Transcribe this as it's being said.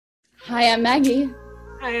Hi, I'm Maggie.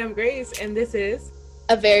 Hi, I'm Grace, and this is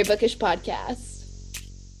A Very Bookish Podcast.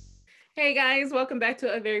 Hey guys, welcome back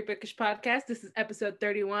to A Very Bookish Podcast. This is episode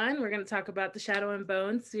 31. We're going to talk about the Shadow and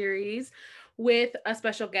Bone series with a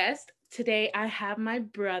special guest. Today I have my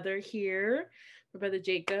brother here, my brother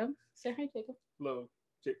Jacob. Say hi, Jacob. Hello.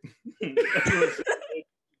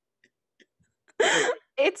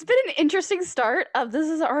 It's been an interesting start. This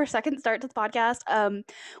is our second start to the podcast.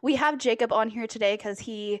 We have Jacob on here today because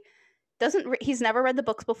he's never read the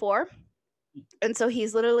books before, and so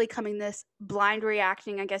he's literally coming this blind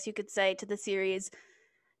reacting, I guess you could say, to the series,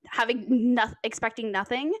 expecting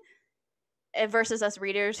nothing, versus us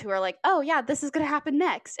readers who are like, oh yeah, this is gonna happen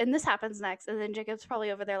next, and this happens next, and then Jacob's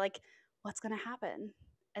probably over there like, what's gonna happen?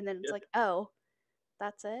 And then it's like, oh,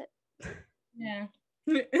 that's it. Yeah.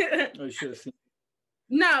 I should have seen.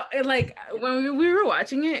 No, like when we were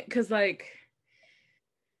watching it, because like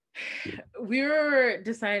we were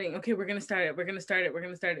deciding, okay, we're gonna start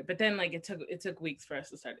it, but then like it took weeks for us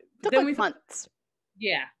to start it. Took Then like months.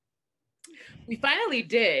 Yeah, we finally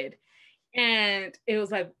did, and it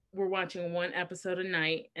was like we're watching one episode a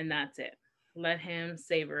night, and that's it. Let him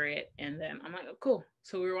savor it, and then I'm like, oh, cool.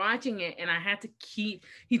 So we were watching it, and I had to keep.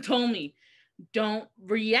 He told me, don't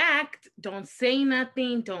react, don't say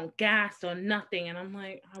nothing, don't gasp on nothing. And I'm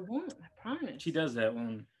like, I won't, I promise. She does that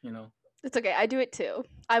when, you know. It's okay. I do it too.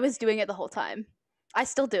 I was doing it the whole time. I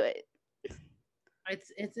still do it. It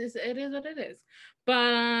is what it is.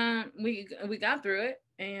 But we got through it,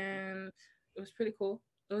 and it was pretty cool.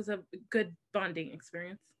 It was a good bonding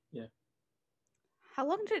experience. Yeah. How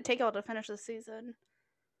long did it take y'all to finish the season?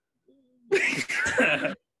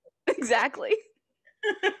 Exactly.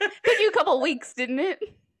 Took you a couple weeks, didn't it?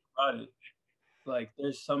 About it. Like,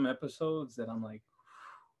 there's some episodes that I'm like,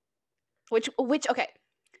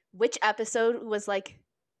 Which episode was like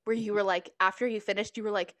where you were like, after you finished, you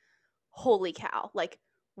were like, holy cow, like,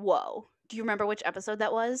 whoa. Do you remember which episode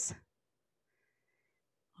that was?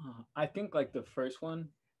 I think like the first one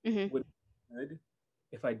would be good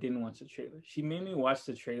if I didn't watch the trailer. She made me watch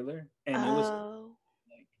the trailer, and it was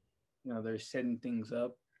like, you know, they're setting things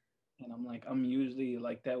up. And I'm like, I'm usually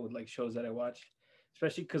like that with like shows that I watch,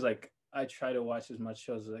 especially because like I try to watch as much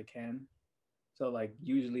shows as I can. So like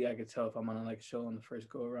usually I could tell if I'm on like a show on the first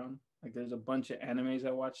go around. Like there's a bunch of animes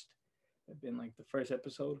I watched that been like the first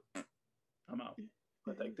episode, I'm out.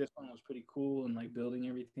 But like this one was pretty cool and like building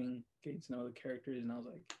everything, getting to know the characters, and I was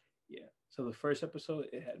like, yeah. So the first episode,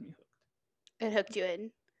 it had me hooked. It hooked you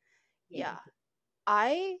in. Yeah.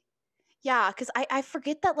 Because I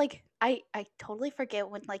forget that, like, I totally forget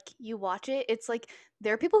when, like, you watch it. It's like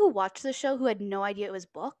there are people who watch the show who had no idea it was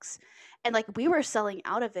books. And, like, we were selling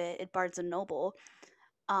out of it at Barnes & Noble.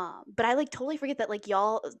 But I, like, totally forget that, like,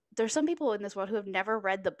 y'all, there's some people in this world who have never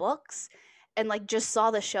read the books and, like, just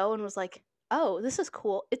saw the show and was like, oh, this is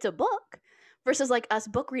cool. It's a book. Versus, like, us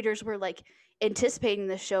book readers were, like, anticipating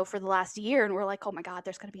this show for the last year. And we're like, oh, my God,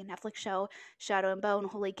 there's going to be a Netflix show, Shadow and Bone,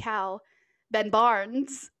 holy cow. Ben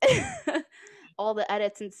Barnes, all the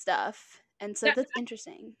edits and stuff. And so that's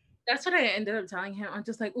interesting. That's what I ended up telling him. I'm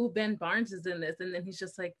just like, oh, Ben Barnes is in this. And then he's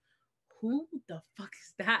just like, who the fuck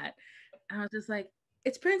is that? And I was just like,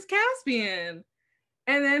 it's Prince Caspian.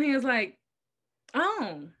 And then he was like,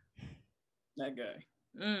 oh. That guy.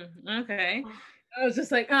 Okay. I was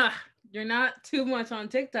just like, you're not too much on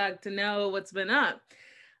TikTok to know what's been up.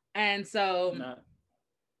 And so,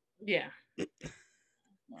 yeah.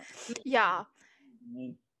 Yeah.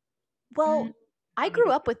 Well, I grew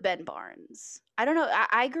up with Ben Barnes. I don't know.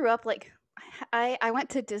 I grew up like I went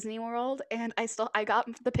to Disney World, and I got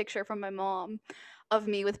the picture from my mom of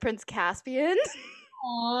me with Prince Caspian.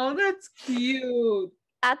 Oh, that's cute.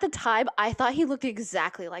 At the time, I thought he looked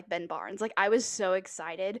exactly like Ben Barnes. Like, I was so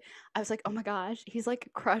excited. I was like, oh my gosh, he's like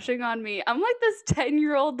crushing on me. I'm like this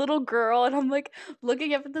 10-year-old little girl, and I'm like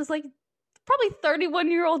looking up at this like probably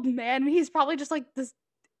 31-year-old man, and he's probably just like, this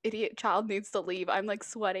idiot child needs to leave. I'm like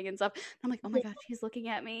sweating and stuff. And I'm like, oh my gosh, he's looking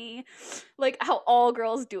at me. Like how all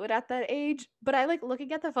girls do it at that age. But I like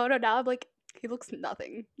looking at the photo now, I'm like, he looks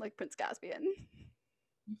nothing like Prince Caspian.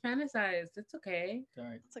 You fantasized. It's okay.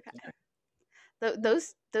 Sorry. It's okay.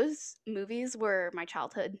 Those movies were my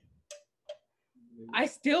childhood. I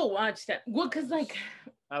still watch that. Well, because like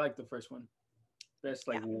I like the first one. Best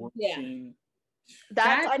like war scene.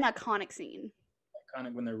 That's an iconic scene.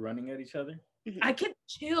 Iconic when they're running at each other. I get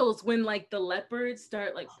chills when like the leopards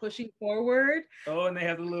start like pushing forward. Oh, and they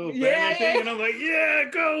have the little banner thing, and I'm like, yeah,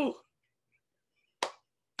 go.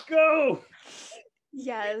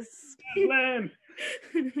 Yes. Land.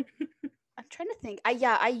 I'm trying to think.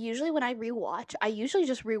 I usually when I rewatch, I usually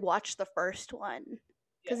just rewatch the first one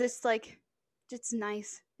because it's like, it's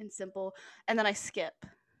nice and simple, and then I skip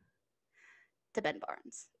to Ben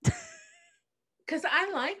Barnes. Because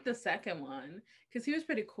I like the second one because he was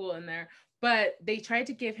pretty cool in there, but they tried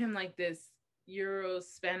to give him like this Euro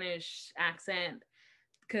Spanish accent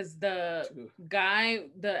because the guy,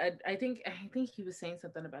 I think he was saying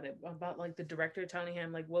something about like the director telling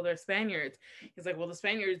him like, well, they're Spaniards. He's like, well, the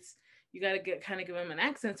Spaniards, you got to give them an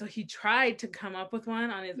accent. So he tried to come up with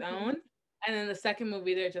one on his own, and then the second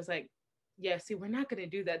movie they're just like, yeah, see, we're not gonna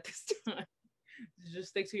do that this time. Just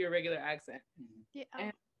stick to your regular accent. Yeah.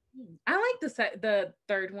 And I like the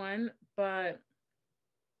third one, but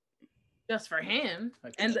just for him.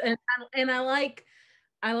 And I like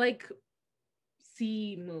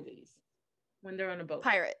sea movies when they're on a boat.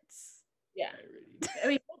 Pirates. Yeah. I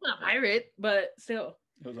mean, it's not a pirate, but still.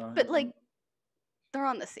 But like, they're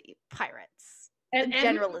on the sea. Pirates. And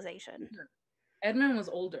generalization. Edmund was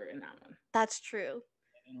older in that one. That's true.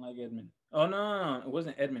 I didn't like Edmund. Oh no, it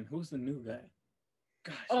wasn't Edmund. Who's the new guy?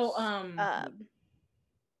 Gosh.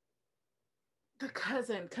 The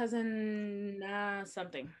cousin,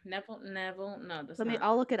 something. Neville. No, that's not.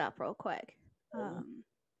 I'll look it up real quick.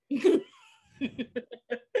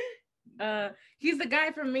 He's the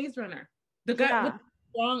guy from Maze Runner. The guy with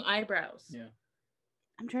long eyebrows. Yeah.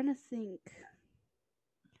 I'm trying to think.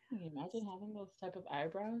 Can you imagine having those type of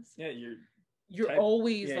eyebrows? Yeah, you're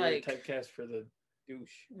always like you're typecast for the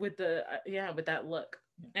douche with the with that look.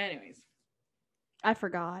 Yeah. Anyways, I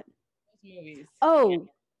forgot. Those movies. Oh,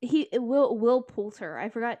 Will Poulter. I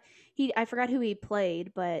forgot who he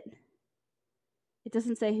played, but it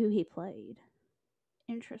doesn't say who he played.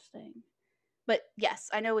 Interesting. But yes,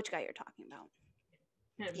 I know which guy you're talking about.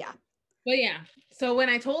 Yeah. But yeah, so when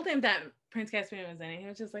I told him that Prince Caspian was in it, he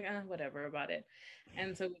was just like, whatever about it.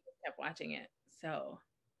 And so we just kept watching it. So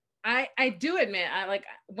I do admit,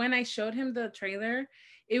 when I showed him the trailer,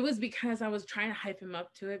 it was because I was trying to hype him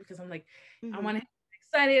up to it because I'm like, I want to be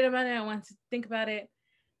excited about it. I want to think about it.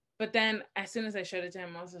 But then as soon as I showed it to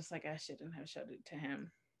him, I was just like, I shouldn't have showed it to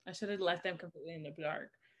him. I should have left them completely in the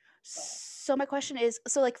dark. So my question is,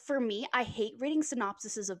 so like for me, I hate reading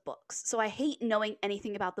synopsises of books. So I hate knowing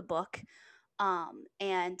anything about the book.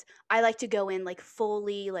 And I like to go in like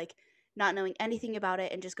fully like not knowing anything about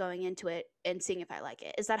it and just going into it and seeing if I like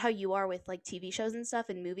it. Is that how you are with like TV shows and stuff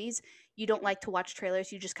and movies? You don't like to watch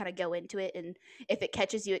trailers, you just kind of go into it, and if it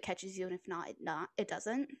catches you, it catches you, and if not, it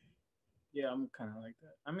doesn't? Yeah, I'm kind of like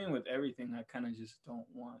that. I mean, with everything, I kind of just don't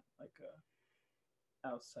want like a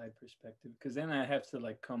outside perspective, because then I have to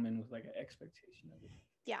like come in with like an expectation of it.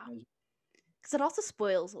 Yeah, because it also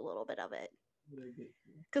spoils a little bit of it.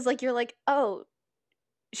 Because like you're like, oh,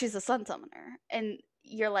 she's a sun summoner, and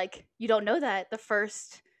you're like, you don't know that the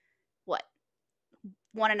first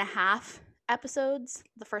 1.5 episodes,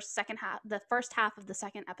 the first half of the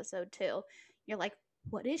second episode too. You're like,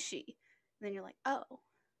 what is she? And then you're like, oh,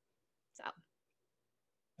 so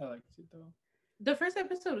I liked it though. The first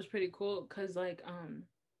episode was pretty cool because like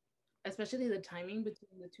especially the timing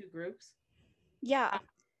between the two groups. Yeah.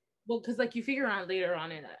 Well, because like you figure out later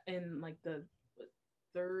on in like the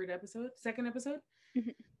second episode,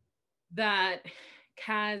 that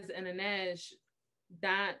Kaz and Inej,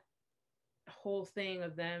 that whole thing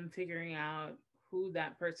of them figuring out who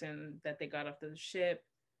that person that they got off the ship,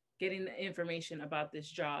 getting the information about this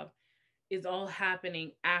job, is all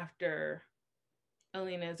happening after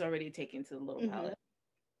Alina is already taken to the little palace.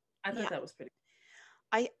 I thought that was pretty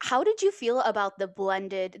cool. How did you feel about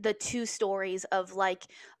the two stories of like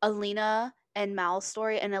Alina and Mal's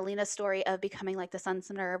story and Alina's story of becoming like the Sun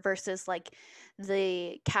Summoner versus like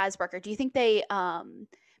the Kaz Brekker? Do you think they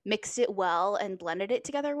mixed it well and blended it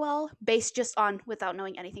together well, based just on without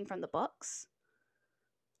knowing anything from the books?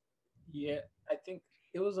 Yeah, I think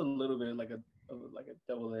it was a little bit like a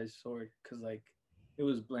double-edged sword, because like it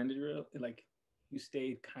was blended real, like you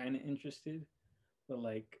stayed kind of interested, but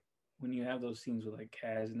like when you have those scenes with like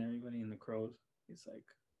Kaz and everybody in the crows, it's like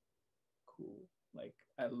cool. Like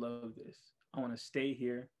I love this. I want to stay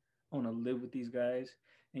here. I want to live with these guys.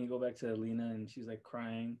 And you go back to Alina and she's like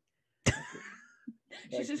crying.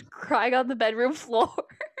 She's just crying on the bedroom floor.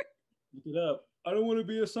 Look it up. I don't want to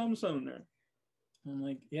be a sun summoner. I'm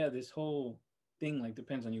like, yeah, this whole thing like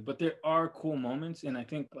depends on you, but there are cool moments, and I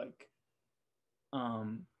think like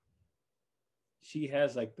she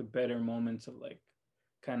has like the better moments of like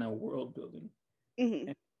kind of world building.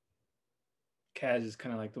 And Kaz is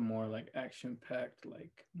kind of like the more like action packed,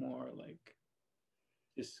 like more like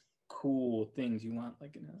just cool things you want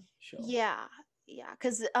like in a show. Yeah,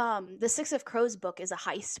 because the Six of Crows book is a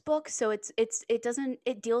heist book, so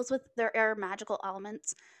it deals with their magical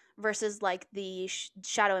elements, versus like the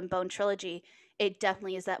Shadow and Bone trilogy. it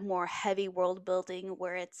definitely is that more heavy world building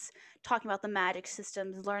where it's talking about the magic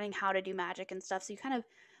systems, learning how to do magic and stuff. So you kind of,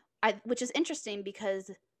 which is interesting because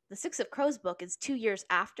the Six of Crows book is 2 years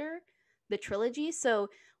after the trilogy. So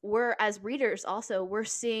we're, as readers also, we're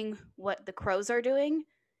seeing what the Crows are doing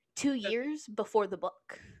 2 years before the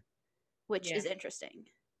book, which is interesting,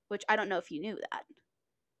 which I don't know if you knew that.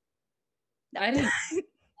 No.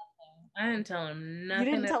 I didn't tell him nothing.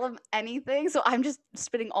 You didn't tell him anything? So I'm just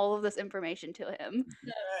spitting all of this information to him.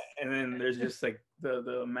 And then there's just like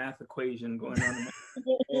the math equation going on.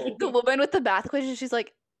 The woman with the math equation, she's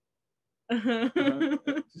like...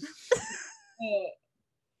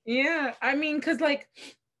 Yeah, I mean, because like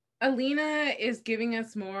Alina is giving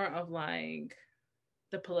us more of like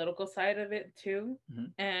the political side of it too.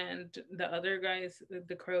 And the other guys,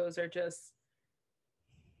 the Crows, are just,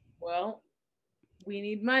 well, we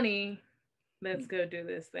need money, let's go do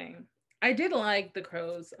this thing. I did like the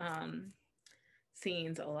Crows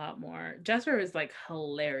scenes a lot more. Jesper is like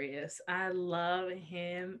hilarious. I love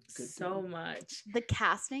him so much. The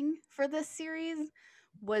casting for this series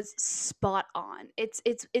was spot on. It's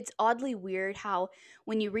oddly weird how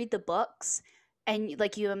when you read the books and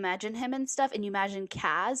like you imagine him and stuff and you imagine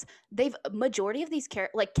Kaz, they've majority of these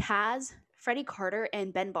characters like Kaz, Freddie Carter,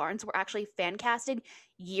 and Ben Barnes were actually fan casted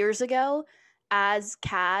years ago as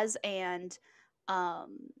Kaz and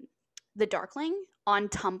the Darkling on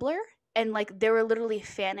Tumblr, and like there were literally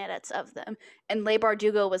fan edits of them, and Leigh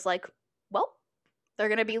Bardugo was like, well, they're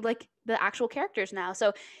gonna be like the actual characters now.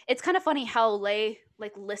 So it's kind of funny how Leigh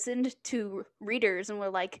like listened to readers and were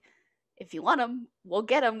like, if you want them, we'll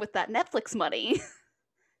get them with that Netflix money.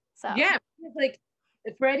 So yeah, like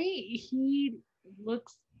Freddie, he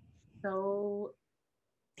looks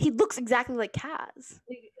exactly like Kaz.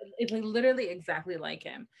 It's like literally exactly like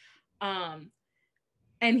him.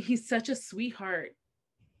 And he's such a sweetheart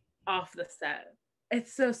off the set.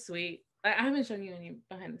 It's so sweet. I haven't shown you any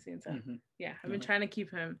behind the scenes stuff. Yeah, I've been trying to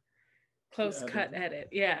keep him close cut edit.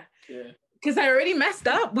 Yeah. Because I already messed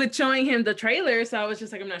up with showing him the trailer, so I was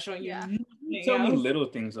just like, I'm not showing you. You told me little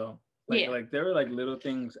things though. Like there were like little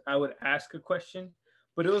things. I would ask a question,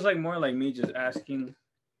 but it was like more like me just asking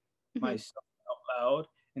myself out loud,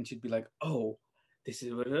 and she'd be like, "Oh, this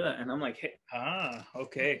is what," and I'm like, "Hey,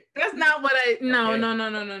 okay." That's not what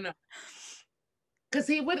no. Because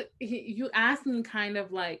you asked me kind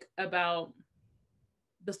of like about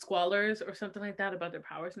the squallers or something like that, about their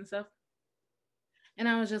powers and stuff. And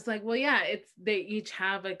I was just like, well, yeah, they each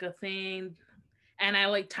have like a thing. And I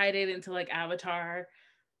like tied it into like Avatar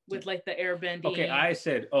with like the airbending. Okay, I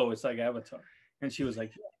said, oh, it's like Avatar. And she was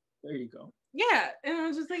like, yeah, there you go. Yeah. And I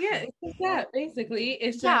was just like, yeah, it's just that basically.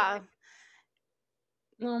 It's just a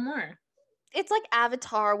little more. It's like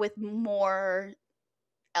Avatar with more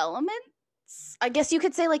elements. I guess you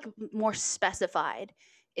could say like more specified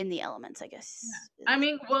in the elements, I guess. Yeah. I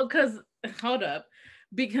mean, well,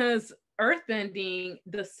 because earthbending,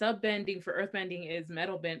 the subbending for earthbending is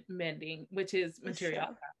metal bending, which is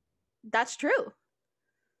material. That's true.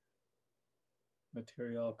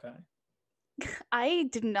 Material Kai. I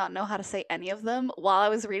did not know how to say any of them while I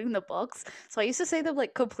was reading the books, so I used to say them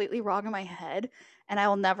like completely wrong in my head, and I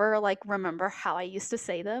will never like remember how I used to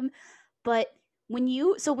say them. But when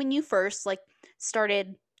you first like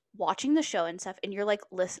started watching the show and stuff, and you're like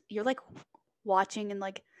watching and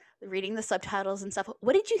like reading the subtitles and stuff,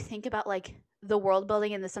 what did you think about like the world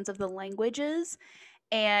building in the sense of the languages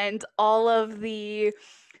and all of the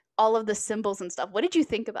symbols and stuff? What did you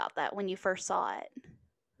think about that when you first saw it?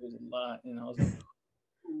 There's a lot, and I was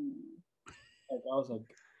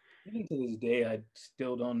like, even to this day, I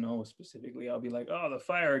still don't know specifically. I'll be like, oh, the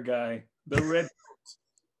fire guy, the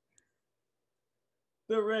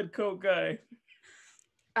red coat guy.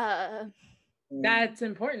 That's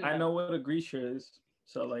important. I know what a Grisha is,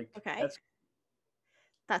 so like, okay,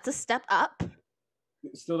 that's a step up.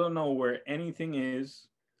 Still don't know where anything is.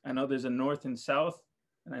 I know there's a north and south,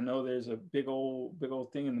 and I know there's a big old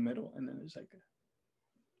thing in the middle, and then there's like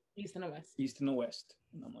east and a west. East and a west,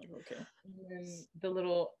 and I'm like, okay. And then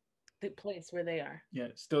the place where they are. Yeah,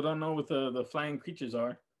 still don't know what the flying creatures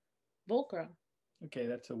are. Volcra. Okay,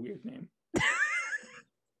 that's a weird name.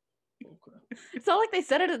 It's not like they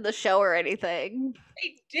said it in the show or anything.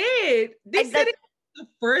 They did. They said it in the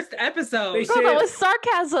first episode. Girl, that was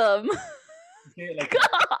sarcasm. Okay, like,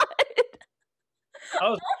 God.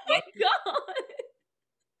 Oh my God.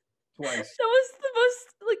 Twice.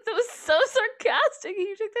 That was so sarcastic.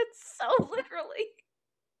 You took that so literally.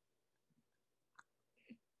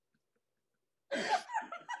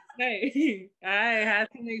 Hey, I have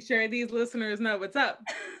to make sure these listeners know what's up.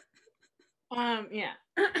 Yeah.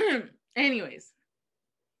 Anyways,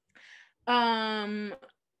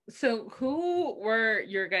 So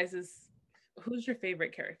who's your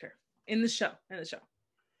favorite character in the show?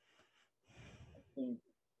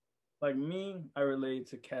 Like me, I relate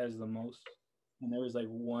to Kaz the most. And there was like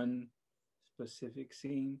one specific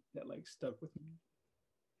scene that like stuck with me.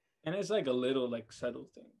 And it's like a little like subtle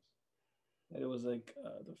things. That it was like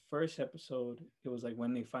the first episode, it was like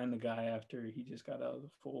when they find the guy after he just got out of the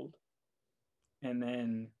fold. And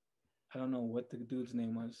then I don't know what the dude's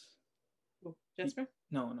name was. Jesper?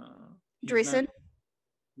 No. Dreesen.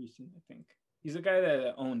 Dreesen, I think. He's the guy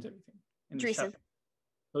that owns everything. Dreesen.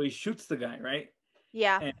 So he shoots the guy, right?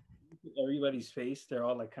 Yeah. And everybody's face, they're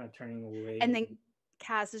all like kind of turning away. And then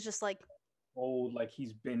Kaz is just like, old, like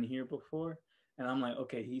he's been here before. And I'm like,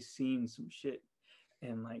 okay, he's seen some shit.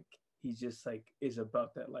 And like, he just like is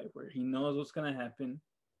about that life where he knows what's going to happen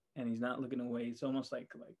and he's not looking away. It's almost like,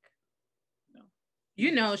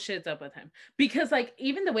 you know, shit's up with him because like,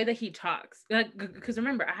 even the way that he talks, like, because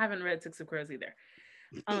remember, I haven't read Six of Crows either.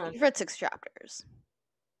 You've read 6 chapters.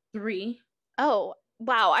 3. Oh,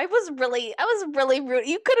 wow. I was really rude.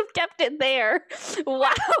 You could have kept it there.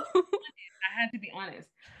 Wow. I had to be honest.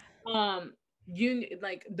 You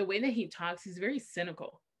like the way that he talks, he's very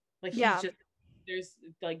cynical. Like he's just, there's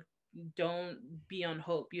like, don't be on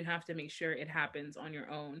hope. You have to make sure it happens on your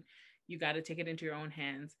own. You got to take it into your own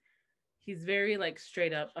hands. He's very like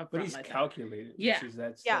straight up upfront. But he's like calculated. Yeah.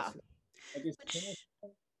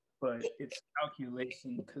 But it's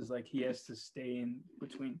calculation because like he has to stay in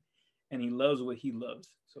between and he loves what he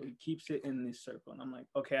loves. So he keeps it in this circle. And I'm like,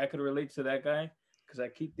 okay, I could relate to that guy because I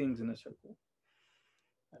keep things in a circle.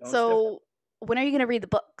 So when are you going to read the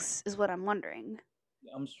books is what I'm wondering.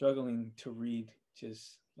 I'm struggling to read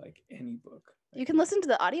just like any book. You can listen to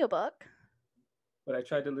the audiobook. But I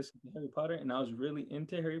tried to listen to Harry Potter and I was really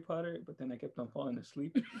into Harry Potter, but then I kept on falling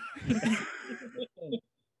asleep.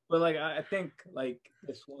 But like I think like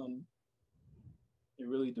this one, it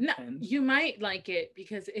really depends. No, you might like it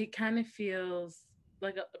because it kind of feels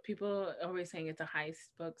like people are always saying it's a heist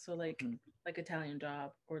book, so like Italian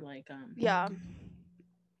Job or like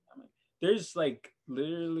There's like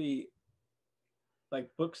literally like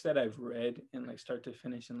books that I've read and like start to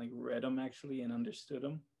finish and like read them actually and understood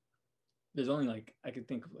them. There's only like I could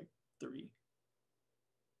think of like 3,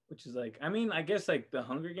 which is like, I mean, I guess like the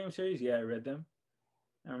Hunger Games series. Yeah, I read them.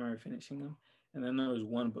 I remember finishing them. And then there was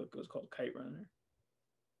one book. It was called Kite Runner.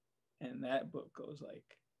 And that book goes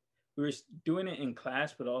like, we were doing it in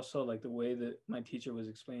class, but also like the way that my teacher was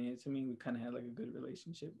explaining it to me, we kind of had like a good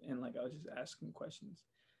relationship. And like I was just asking questions.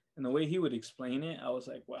 And the way he would explain it, I was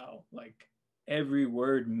like, wow, like every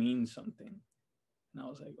word means something. And I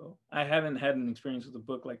was like, oh, I haven't had an experience with a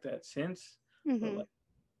book like that since. But like,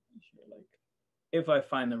 if I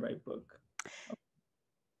find the right book.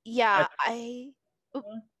 Yeah,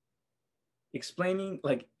 explaining,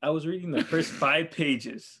 like I was reading the first 5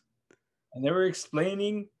 pages and they were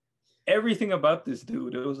explaining everything about this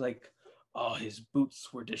dude. It was like, oh, his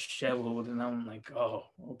boots were disheveled. And I'm like, oh,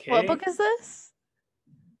 okay. What book is this?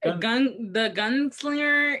 The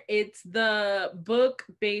Gunslinger. It's the book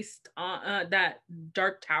based on that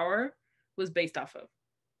Dark Tower was based off of.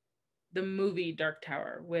 The movie Dark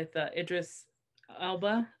Tower with Idris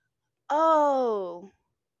Elba. Oh.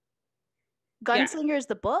 Gunslinger is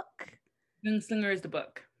the book? Gunslinger is the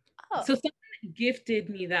book. Oh. So someone gifted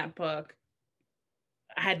me that book.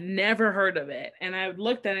 I had never heard of it. And I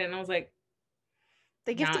looked at it and I was like,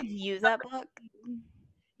 they gifted you that book?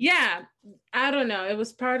 Yeah. I don't know. It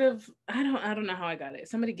was part of, I don't know how I got it.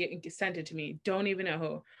 Somebody sent it to me. Don't even know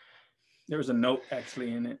who. There was a note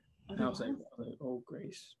actually in it. And I was like, oh,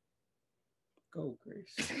 Grace. Go,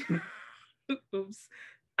 Grace. Oops.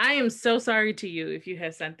 I am so sorry to you if you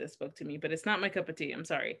have sent this book to me, but it's not my cup of tea. I'm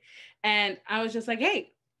sorry. And I was just like,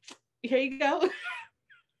 hey, here you go.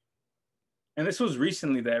 And this was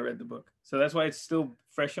recently that I read the book. So that's why it's still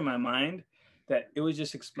fresh in my mind, that it was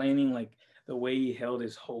just explaining like the way he held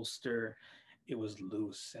his holster. It was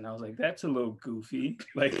loose. And I was like, that's a little goofy.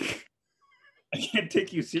 Like, I can't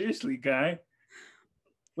take you seriously, guy.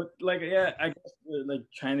 But like, yeah, I guess like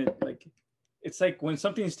trying to like, it's like when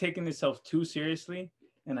something's taking itself too seriously,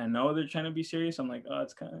 and I know they're trying to be serious, I'm like, oh,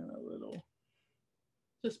 it's kind of a little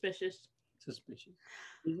suspicious.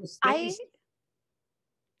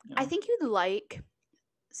 I think you'd like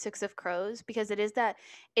Six of Crows because it's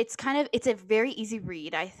a very easy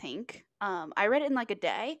read, I think. I read it in like a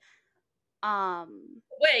day.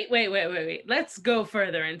 Wait. Let's go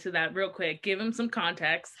further into that real quick. Give him some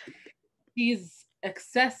context. He's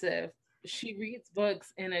excessive. She reads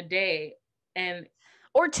books in a day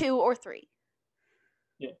or 2 or 3.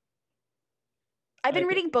 Yeah. I've been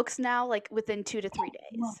reading books now like within 2 to 3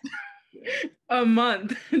 days. A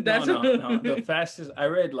month. That's no. The fastest I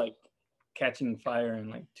read like Catching Fire in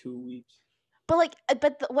like 2 weeks.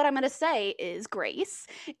 But what I'm gonna say is, Grace,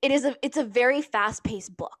 it's a very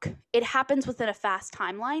fast-paced book. It happens within a fast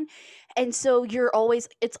timeline, and so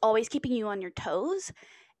it's always keeping you on your toes,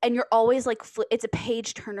 and you're always like it's a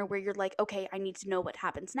page turner where you're like, okay, I need to know what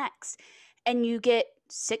happens next, and you get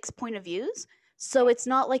 6 point of views, so it's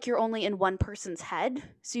not like you're only in one person's head,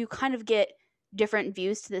 so you kind of get different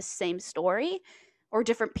views to the same story, or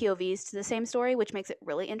different POVs to the same story, which makes it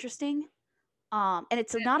really interesting. And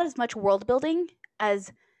it's not as much world building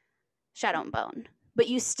as Shadow and Bone, but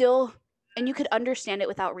you could understand it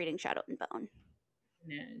without reading Shadow and Bone.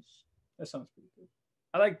 Yes. That sounds pretty good.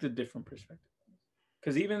 I like the different perspectives,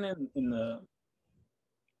 because even in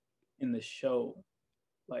the show,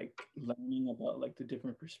 like learning about like the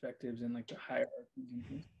different perspectives and like the hierarchies and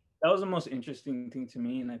things, that was the most interesting thing to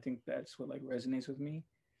me, and I think that's what like resonates with me.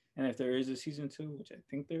 And if there is a season 2, which I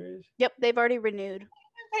think there is. Yep, they've already renewed.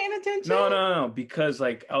 Paying attention? No, because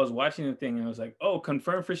like I was watching the thing and it was like, oh,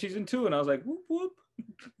 confirmed for season 2, and I was like, whoop whoop,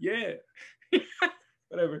 yeah,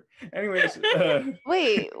 whatever. Anyways,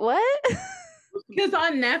 wait, what? Because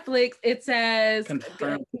on Netflix it says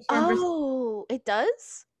confirmed. Oh, it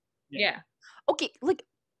does? Yeah. Okay, like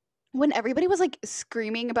when everybody was like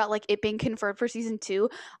screaming about like it being confirmed for season 2,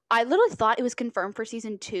 I literally thought it was confirmed for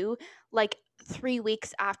season 2 like 3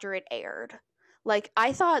 weeks after it aired. Like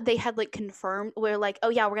I thought they had like confirmed, we're like, oh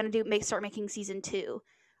yeah, we're gonna start making season 2.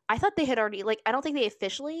 I thought they had already, like, I don't think they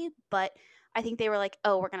officially, but I think they were like,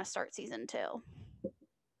 oh, we're gonna start season 2.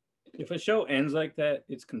 If a show ends like that,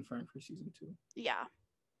 it's confirmed for season 2. Yeah,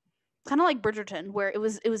 kind of like Bridgerton, where it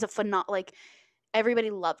was a like everybody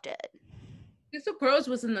loved it. Six of Crows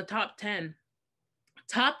was in the top 10,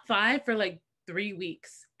 top 5 for like 3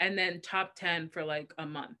 weeks, and then top 10 for like a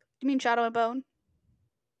month. You mean Shadow and Bone?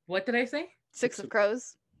 What did I say? Six of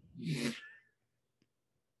Crows.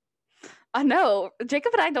 I know.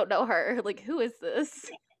 Jacob and I don't know her. Like, who is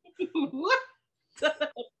this? What?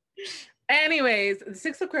 Anyways, the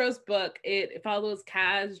Six of Crows book, it follows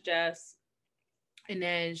Kaz, Jess,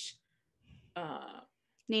 Inej,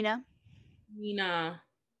 Nina,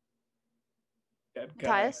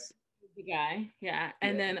 Matthias, the guy, yeah,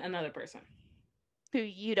 and then another person who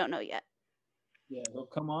you don't know yet. Yeah, he'll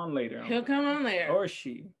come on later. Or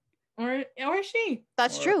she. Or she.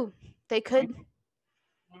 That's true. They could.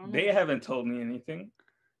 They haven't told me anything.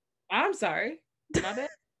 I'm sorry. My bad.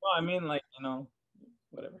 Well, I mean, like,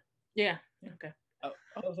 whatever. Yeah. Okay. I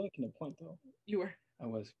was making a point, though. You were. I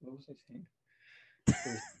was. What was I saying?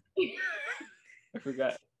 I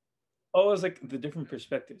forgot. Oh, it was like the different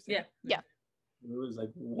perspectives. Yeah. Yeah. There was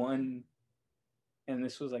like one, and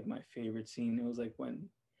this was like my favorite scene. It was like when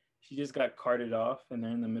she just got carted off and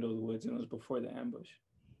they're in the middle of the woods, and it was before the ambush.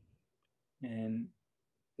 And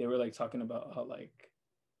they were like talking about how like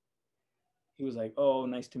he was like, "Oh,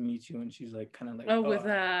 nice to meet you," and she's like, kind of like,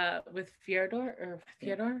 with Fyodor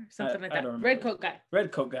something like that.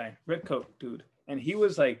 Red coat dude, and he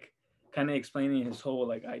was like kind of explaining his whole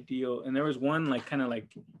like ideal. And there was one like kind of like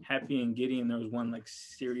happy and giddy, and there was one like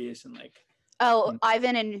serious and like. Oh,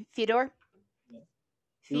 Ivan and Fyodor. Yeah.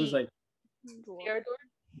 He was like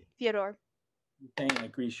Fyodor. Saying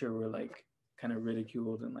like Grisha were like kind of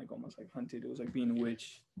ridiculed and like almost like hunted. It was like being a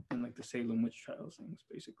witch in like the Salem witch trials things,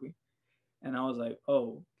 basically. And I was like,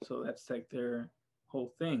 oh, so that's like their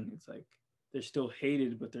whole thing. It's like they're still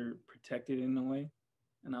hated, but they're protected in a way.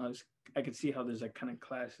 And I could see how there's like kind of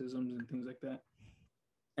classisms and things like that.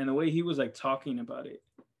 And the way he was like talking about it,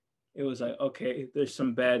 it was like, okay, there's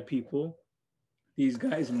some bad people. These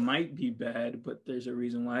guys might be bad, but there's a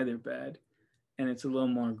reason why they're bad. And it's a little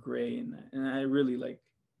more gray in that. And I really like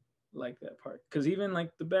that part. Because even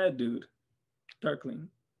like the bad dude, Darkling,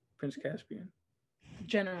 Prince Caspian.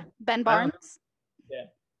 General. Ben Barnes? Yeah.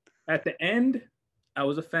 At the end, I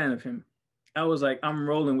was a fan of him. I was like, I'm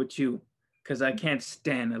rolling with you because I can't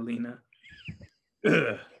stand Alina.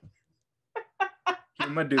 Ugh. You're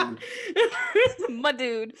my dude. My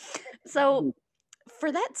dude. So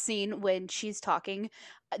for that scene when she's talking,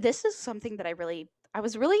 this is something that it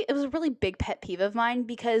was a really big pet peeve of mine,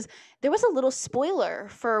 because there was a little spoiler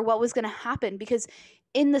for what was going to happen, because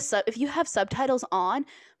in the if you have subtitles on,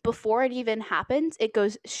 before it even happens, it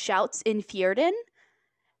goes shouts in Fjorden.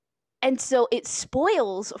 And so it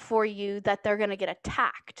spoils for you that they're going to get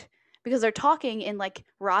attacked because they're talking in like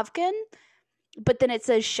Ravkan, but then it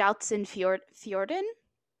says shouts in Fjorden.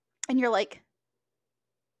 And you're like,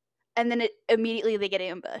 and then immediately they get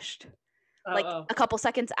ambushed. Like a couple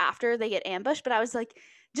seconds after they get ambushed, but I was like,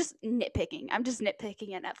 just nitpicking. I'm just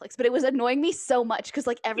nitpicking at Netflix, but it was annoying me so much because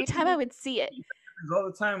like every time I would see it, all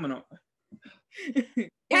the time when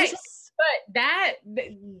Hey, but that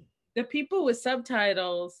the people with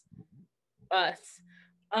subtitles, us,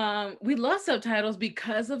 we love subtitles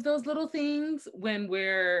because of those little things when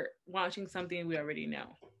we're watching something we already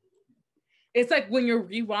know. It's like when you're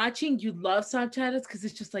rewatching, you love subtitles because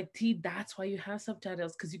it's just like, that's why you have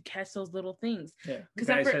subtitles, because you catch those little things. Yeah, the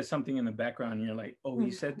guy says something in the background and you're like, oh,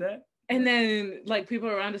 he said that? And then like people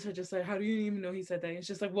around us are just like, how do you even know he said that? It's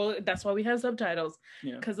just like, well, that's why we have subtitles,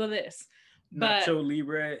 because of this. Nacho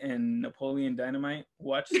Libre and Napoleon Dynamite,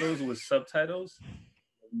 watch those with subtitles.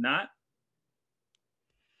 Not.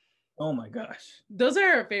 Oh my gosh. Those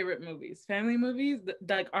are our favorite movies. Family movies.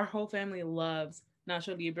 Like our whole family loves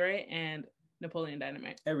Nacho Libre and Napoleon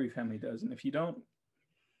Dynamite. Every family does. And if you don't,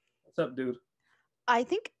 what's up, dude? I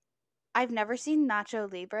think I've never seen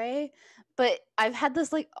Nacho Libre, but I've had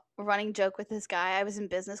this like running joke with this guy I was in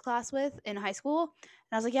business class with in high school.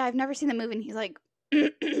 And I was like, yeah, I've never seen the movie. And he's like,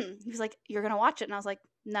 you're going to watch it. And I was like,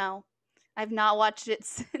 no, I've not watched it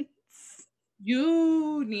since.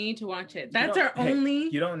 You need to watch it. That's our only.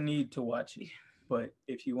 You don't need to watch it. But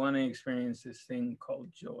if you want to experience this thing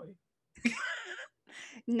called joy.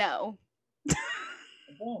 No.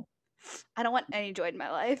 I don't want any joy in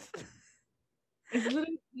my life. It's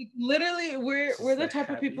literally we're the type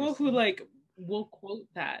of people who like will quote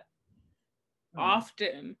that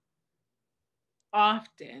often.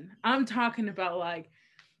 I'm talking about like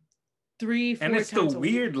 3-4 times. And it's the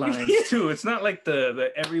weird lines too. It's not like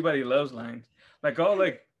the everybody loves lines. Like all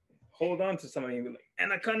like hold on to somebody and be like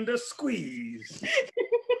anaconda squeeze.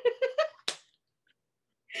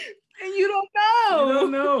 And you don't know. You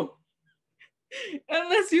don't know.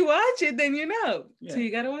 Unless you watch it, then you know. Yeah. So you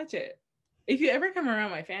gotta watch it. If you ever come around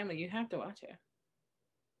my family, you have to watch it.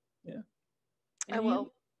 Yeah. I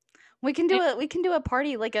will. We can do a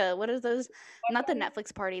party, like a, what are those? Not the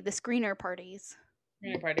Netflix party, the screener parties.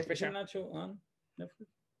 Screener party for sure. Is it not on Netflix?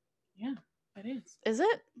 Yeah, it is. Is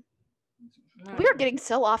it? We are getting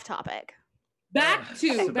so off topic. Back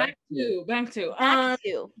to. Favorite.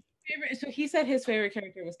 So he said his favorite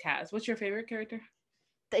character was Kaz. What's your favorite character?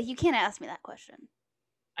 You can't ask me that question.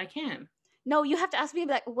 I can. No, you have to ask me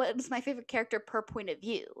like what is my favorite character per point of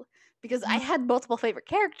view, because I had multiple favorite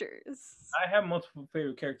characters. I have multiple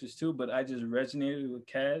favorite characters too, but I just resonated with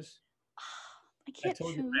Kaz. I can't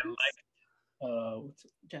choose. You I liked what's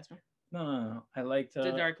it? Jasper. No. I liked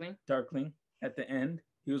the Darkling. Darkling at the end.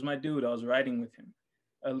 He was my dude. I was riding with him.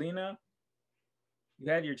 Alina,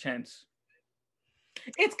 you had your chance.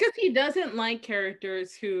 It's because he doesn't like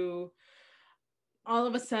characters who all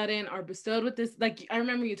of a sudden are bestowed with this. Like, I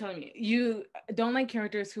remember you telling me you don't like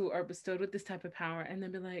characters who are bestowed with this type of power and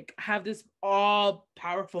then be like, have this all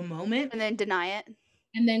powerful moment and then deny it.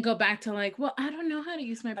 And then go back to like, well, I don't know how to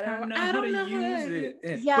use my power. I don't know how to use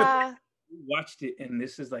it. Yeah. But watched it, and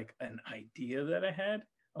this is like an idea that I had.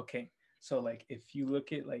 Okay. So like, if you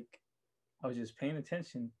look at like, I was just paying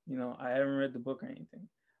attention, you know, I haven't read the book or anything,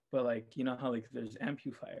 but like, you know how like there's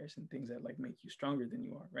amplifiers and things that like make you stronger than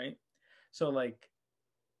you are, right? So like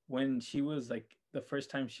when she was like the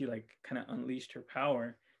first time she like kind of unleashed her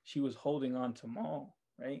power, she was holding on to Maul,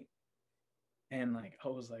 right? And like I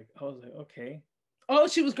was like, okay. Oh,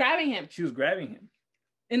 she was grabbing him. She was grabbing him.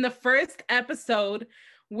 In the first episode,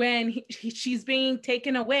 when she's being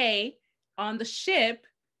taken away on the ship,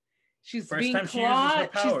 she's being clawed.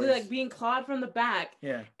 She's like being clawed from the back.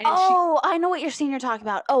 Yeah. And I know what scene you're talking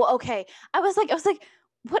about. Oh, okay. I was like,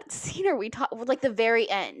 what scene are we talking? Like the very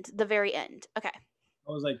end. Okay.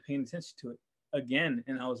 I was like paying attention to it again,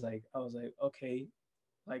 and I was like, okay,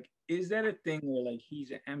 like, is that a thing where like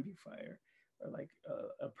he's an amplifier or like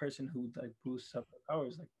a person who like boosts up her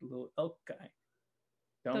powers, like the little elk guy?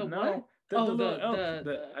 Don't know. The little elk.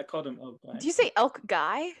 I called him elk guy. Did you say elk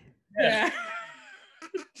guy? Yeah.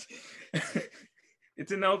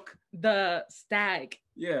 It's an elk. The stag.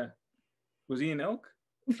 Yeah. Was he an elk?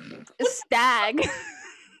 A stag.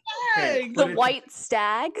 Okay, the white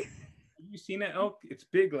stag. Have you seen an elk? It's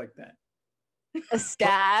big like that. A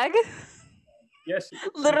stag? Yes.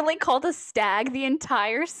 Literally called a stag the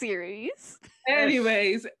entire series.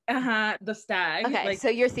 Anyways, the stag. Okay, like, so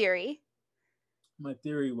your theory? My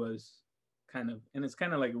theory was kind of, and it's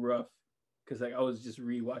kind of like rough, because like I was just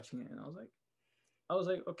rewatching it, and I was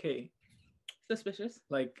like, okay, suspicious.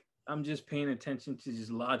 Like I'm just paying attention to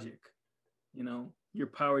just logic, you know. Your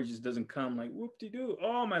power just doesn't come like whoop-de-doo.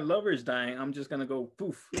 Oh, my lover's dying. I'm just gonna go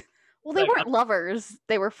poof. Well, they weren't lovers.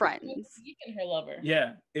 They were friends. And her lover.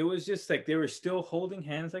 Yeah, it was just like they were still holding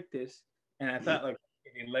hands like this, and I thought like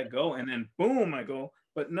they let go, and then boom, I go.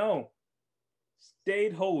 But no,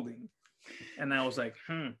 stayed holding, and I was like,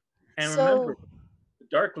 And remember, the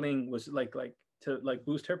Darkling was like to like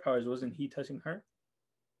boost her powers, wasn't he touching her?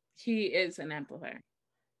 He is an amplifier.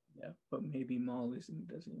 Yeah, but maybe Maul doesn't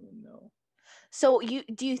even know. So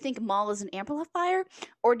do you think Maul is an amplifier,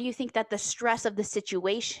 or do you think that the stress of the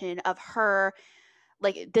situation of her,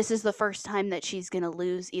 like this is the first time that she's gonna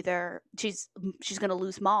lose she's gonna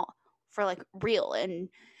lose Maul for like real, and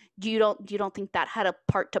you don't think that had a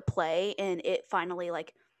part to play in it finally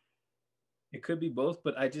like? It could be both,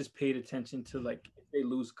 but I just paid attention to like if they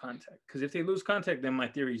lose contact, because if they lose contact, then my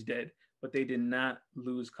theory's dead. But they did not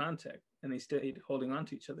lose contact, and they stayed holding on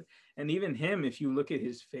to each other. And even him, if you look at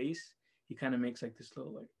his face, he kind of makes like this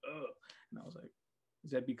little like, ugh. And I was like,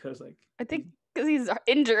 is that because like I think because he's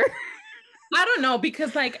injured. I don't know,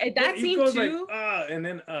 because like that scene too, like, and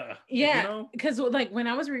then yeah, because you know? Like when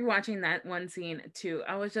I was rewatching that one scene too,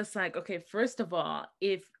 I was just like, okay, first of all,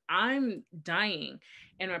 if I'm dying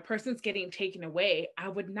and my person's getting taken away, I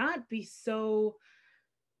would not be so.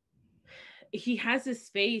 He has this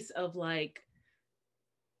face of like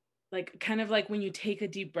kind of like when you take a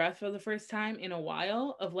deep breath for the first time in a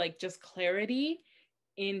while, of like just clarity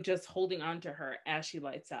in just holding on to her as she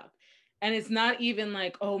lights up. And it's not even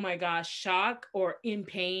like, oh my gosh, shock or in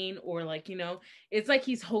pain or like, you know, it's like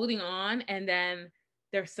he's holding on and then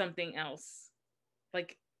there's something else.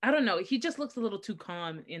 Like, I don't know. He just looks a little too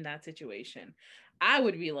calm in that situation. I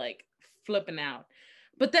would be like flipping out.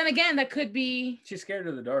 But then again, that could be. She's scared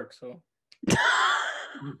of the dark, so.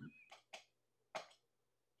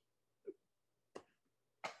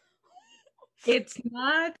 It's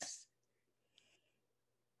not.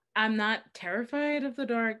 I'm not terrified of the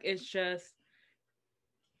dark. It's just.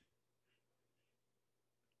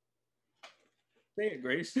 Say it,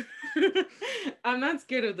 Grace. I'm not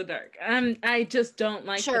scared of the dark. I just don't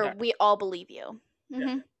like. Sure, the dark. we all believe you. Mm-hmm.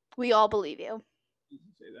 Yeah. We all believe you. You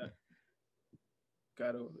can say that.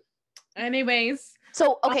 Got over it. Anyways.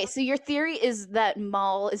 So okay, so your theory is that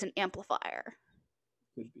Maul is an amplifier.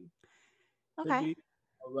 Could be. Okay. Could be.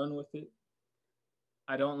 I'll run with it.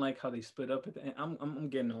 I don't like how they split up at the end. I'm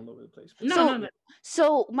getting all over the place. No.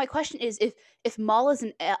 So my question is, if Maul is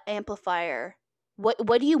an amplifier, what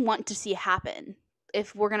do you want to see happen?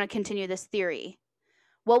 If we're gonna continue this theory,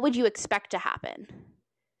 what would you expect to happen?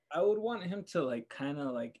 I would want him to like kind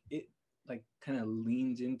of like it, like kind of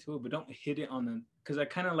leans into it, but don't hit it on the. Because I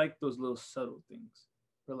kind of like those little subtle things.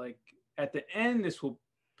 Where like at the end, this will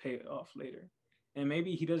pay off later, and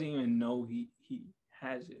maybe he doesn't even know he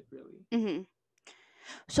has it really. Mm-hmm.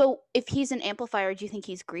 So if he's an amplifier, do you think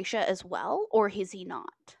he's Grisha as well, or is he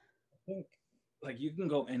not? I think like you can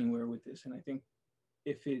go anywhere with this, and I think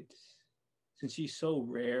if it's since she's so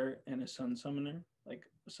rare and a sun summoner, like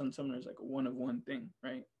a sun summoner is like a one of one thing,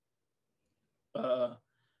 right?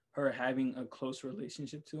 Her having a close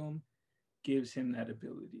relationship to him gives him that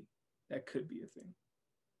ability. That could be a thing.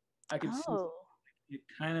 I could see it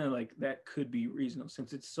kind of like that could be reasonable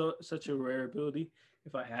since it's such a rare ability.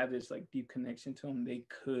 If I have this like deep connection to him, they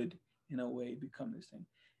could in a way become this thing.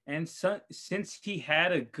 And since he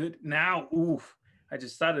had a good I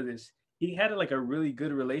just thought of this. He had like a really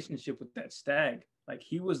good relationship with that stag. Like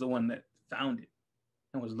he was the one that found it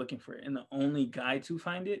and was looking for it, and the only guy to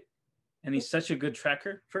find it. And he's such a good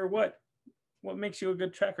tracker. For what? What makes you a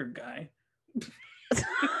good tracker, guy?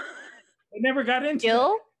 I never got into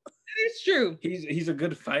Gil? It's true. He's a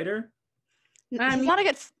good fighter. He's not a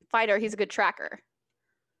good fighter. He's a good tracker.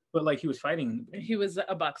 But like he was fighting. He was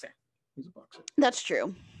a boxer. He's a boxer. That's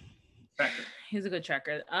true. Tracker. He's a good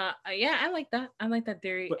tracker. Yeah, I like that. I like that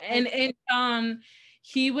theory. But, and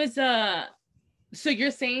he was So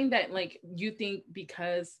you're saying that like you think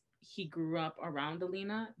because he grew up around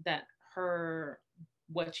Alina that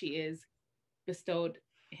what she is bestowed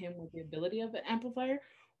him with the ability of an amplifier,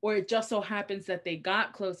 or it just so happens that they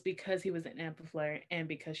got close because he was an amplifier and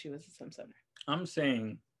because she was a sun summoner? I'm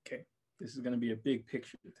saying, okay, this is going to be a big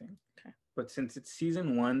picture thing. Okay. But since it's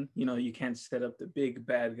season 1, you know, you can't set up the big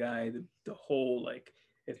bad guy, the whole, like,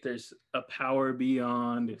 if there's a power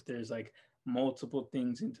beyond, if there's like multiple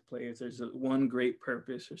things into play, if there's one great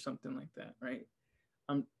purpose or something like that, right?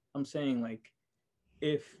 I'm saying like,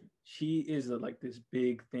 if she is like this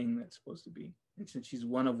big thing that's supposed to be, and since she's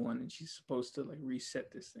one of one and she's supposed to like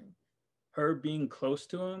reset this thing, her being close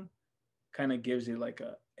to him kind of gives it like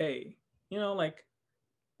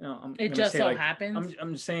it just so happens.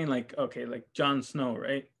 I'm just saying like, okay, like Jon Snow,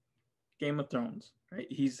 right? Game of Thrones, right?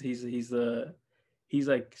 He's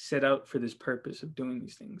like set out for this purpose of doing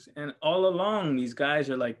these things, and all along these guys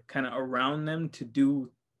are like kind of around them to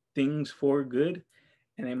do things for good,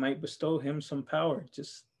 and they might bestow him some power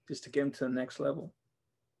just to get him to the next level.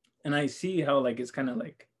 And I see how like it's kind of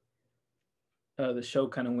like the show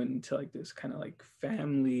kind of went into like this kind of like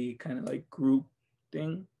family kind of like group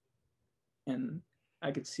thing, and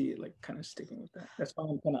I could see it like kind of sticking with that. That's why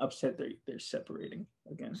I'm kind of upset they're separating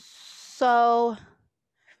again. So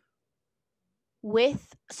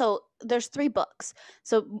there's 3 books,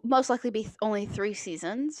 so most likely be only 3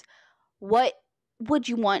 seasons. What would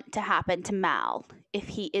you want to happen to Mal if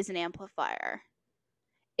he is an amplifier?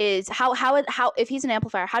 Is how if he's an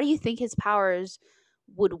amplifier, how do you think his powers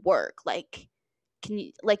would work? Like, can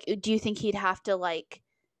you do you think he'd have to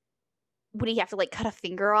would he have to cut a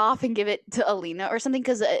finger off and give it to Alina or something?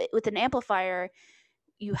 Because with an amplifier,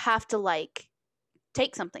 you have to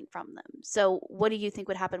take something from them. So what do you think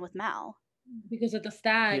would happen with Mal? Because of the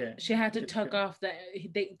stag, she had to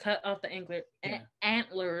they cut off the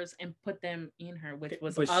antlers and put them in her, which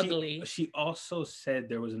was ugly. She also said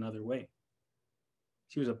there was another way.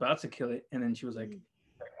 She was about to kill it, and then she was like,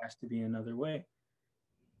 there has to be another way.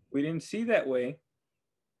 We didn't see that way.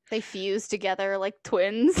 They fused together like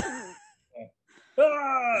twins.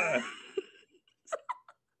 Ah!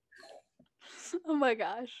 Oh my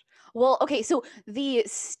gosh. Well, okay, so the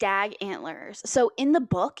stag antlers. So in the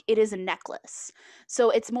book, it is a necklace. So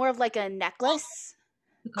it's more of like a necklace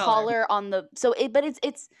collar on the. So but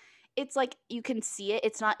it's like you can see it.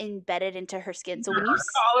 It's not embedded into her skin. So when you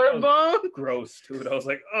collarbone, gross, dude. I was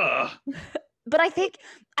like, ugh. But I think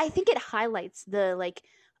it highlights the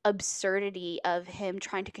absurdity of him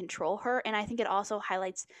trying to control her, and I think it also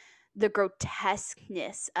highlights the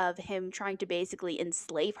grotesqueness of him trying to basically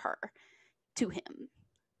enslave her to him.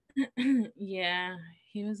 Yeah,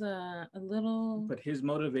 he was a little. But his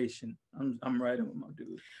motivation, I'm riding with my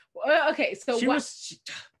dude. Well, okay, so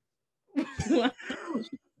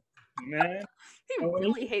man, he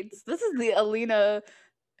really hates. This is the Alina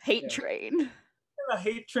hate train. A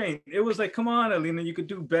hate train. It was like, come on, Alina, you could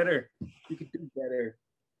do better. You could do better.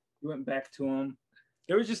 You went back to him.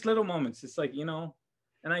 There was just little moments. It's like,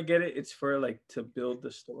 and I get it. It's for to build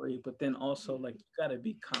the story, but then also you gotta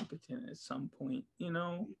be competent at some point,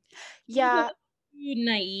 Yeah. Too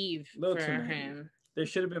naive for him. There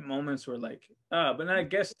should have been moments where but I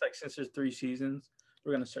guess since there's 3 seasons,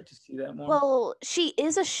 we're gonna start to see that more. Well, she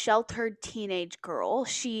is a sheltered teenage girl.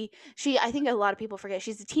 She I think a lot of people forget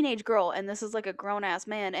she's a teenage girl, and this is a grown ass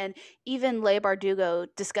man. And even Leigh Bardugo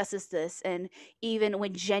discusses this, and even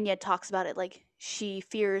when Genya talks about it, she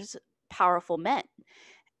fears powerful men.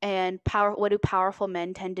 And what do powerful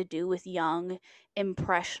men tend to do with young,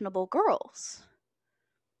 impressionable girls?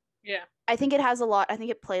 Yeah, I think it has a lot. I think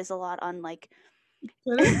it plays a lot on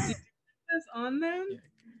on them.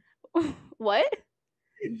 What?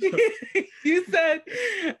 You said,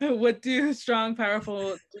 what do strong,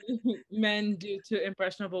 powerful men do to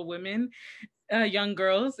impressionable women, young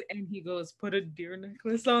girls? And he goes, put a deer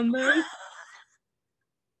necklace on them.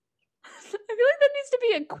 I feel like that needs to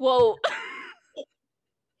be a quote.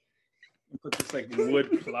 Put this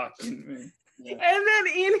wood clock in me. Yeah. And then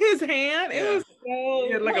in his hand, it was so...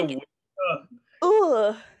 He had a wood.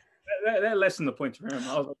 Ugh. That lessened the point for him.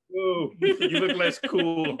 I was like, ooh, you look less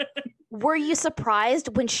cool. Were you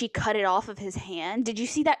surprised when she cut it off of his hand? Did you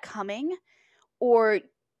see that coming? Or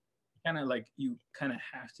kind of you kind of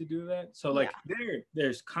have to do that. So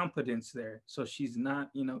there's competence there. So she's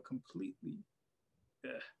not, completely.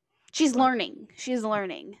 She's learning. She's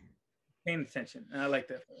learning. Paying attention. And I like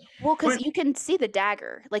that. Well, because you can see the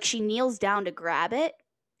dagger. She kneels down to grab it.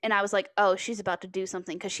 And I was like, oh, she's about to do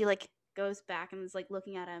something. Because she goes back and is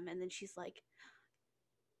looking at him. And then she's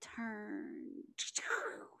turn.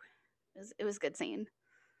 It was a good scene.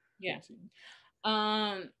 Yeah.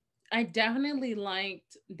 I definitely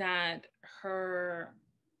liked that her,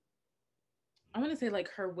 I want to say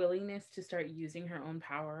her willingness to start using her own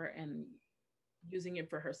power and using it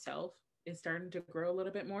for herself is starting to grow a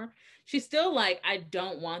little bit more. She's still I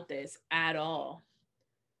don't want this at all.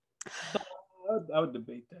 But I would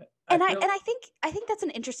debate that. And I think that's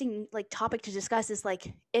an interesting topic to discuss is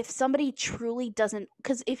if somebody truly doesn't,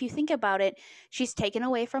 because if you think about it, she's taken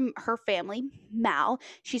away from her family, Mal.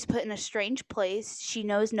 She's put in a strange place. She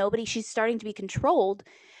knows nobody. She's starting to be controlled,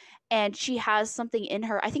 and she has something in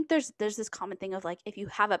her. I think there's this common thing of if you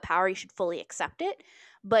have a power, you should fully accept it.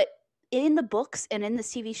 But in the books and in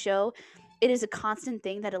this TV show, it is a constant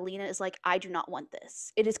thing that Alina is I do not want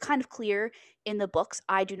this. It is kind of clear in the books,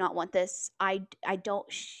 I do not want this. I don't.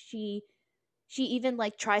 She even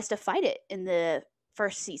tries to fight it in the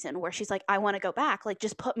first season where she's I want to go back.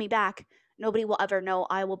 Just put me back. Nobody will ever know.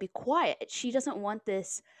 I will be quiet. She doesn't want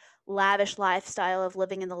this lavish lifestyle of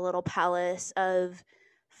living in the little palace, of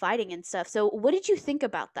fighting and stuff. So what did you think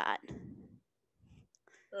about that?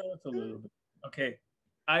 That's a little bit. Okay.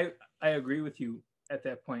 I agree with you at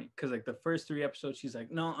that point, because the first 3 episodes she's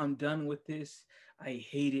no, I'm done with this, I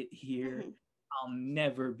hate it here. I'll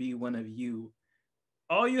never be one of you.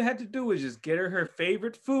 All you had to do was just get her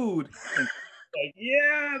favorite food, and like,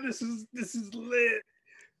 yeah, this is lit.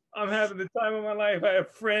 I'm having the time of my life. I have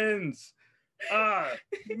friends.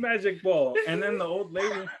 Magic ball. And then the old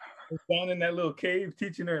lady was down in that little cave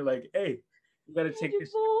teaching her, like, hey, you gotta take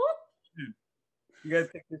this. You gotta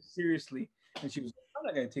take this seriously. And she was like, I'm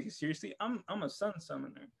not gonna take it seriously. I'm a sun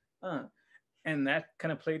summoner. And that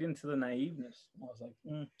kind of played into the naiveness. I was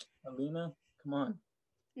like, Alina, come on.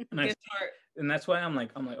 And that's why I'm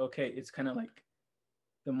like, okay, it's kind of like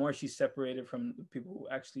the more she's separated from the people who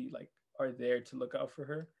actually like are there to look out for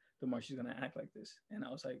her, the more she's gonna act like this. And I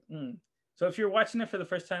was like, So if you're watching it for the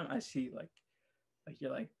first time, I see like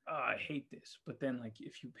you're like, oh, I hate this. But then like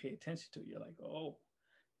if you pay attention to it, you're like, oh,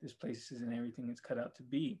 this place isn't everything it's cut out to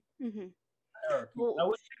be. Mm-hmm. I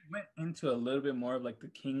wish it went into a little bit more of like the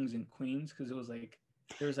kings and queens, because it was like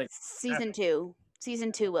there was like season two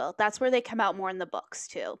will. That's where they come out more in the books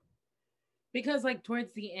too. Because like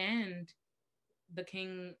towards the end, the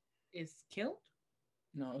king is killed.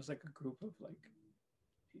 No, it was like a group of like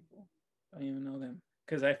people. I don't even know them,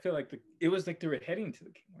 because I feel like it was like they were heading to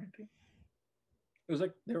the king, weren't they? It was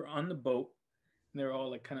like they were on the boat and they were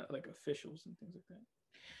all like kind of like officials and things like that.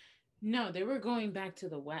 No, they were going back to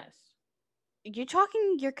the west.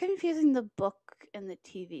 You're confusing the book and the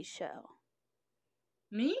TV show.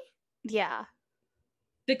 Me? Yeah.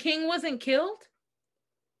 The king wasn't killed?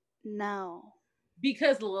 No.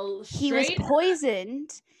 Because he was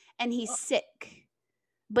poisoned and he's sick,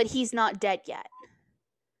 but he's not dead yet.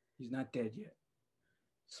 He's not dead yet.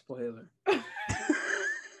 Spoiler.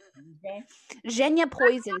 Zhenya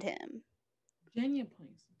poisoned him.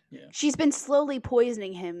 Yeah. She's been slowly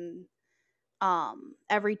poisoning him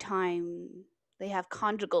every time they have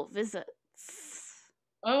conjugal visits.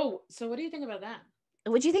 Oh, so what do you think about that?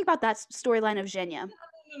 What do you think about that storyline of Zhenya?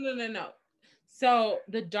 No. So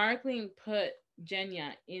the Darkling put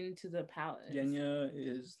Zhenya into the palace. Zhenya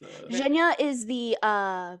is the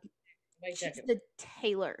she's the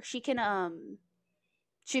tailor. She can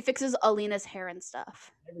she fixes Alina's hair and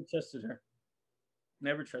stuff.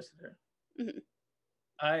 Never trusted her. Mm-hmm.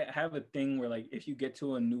 I have a thing where like if you get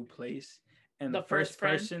to a new place and the first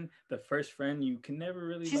friend, you can never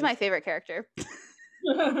really. She's my favorite character.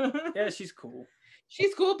 Yeah, she's cool.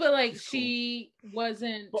 She's cool, but like she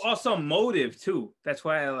wasn't. But also motive too. That's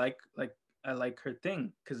why I like her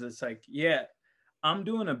thing, because it's like, yeah, I'm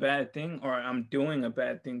doing a bad thing, or I'm doing a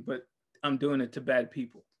bad thing, but I'm doing it to bad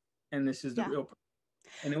people, and this is the real problem.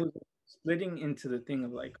 And it was splitting into the thing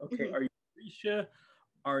of like, okay, are you Grisha?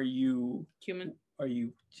 Are you human? Are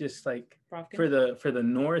you just like for the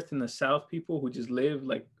north and the south people who just live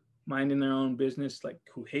like minding their own business, like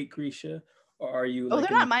who hate Grisha? Or are you? Oh,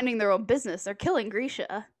 they're not minding their own business. They're killing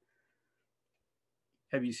Grisha.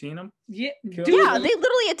 Have you seen them? Yeah, they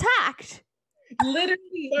literally attacked.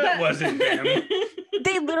 Literally, that wasn't them.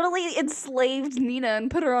 They literally enslaved Nina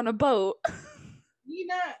and put her on a boat.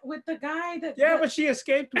 Nina with the guy that. Yeah, but she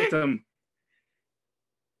escaped with them.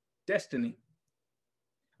 Destiny.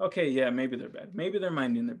 Okay, yeah, maybe they're bad. Maybe they're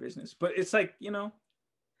minding their business. But it's like, Yeah,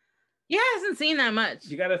 I hasn't seen that much.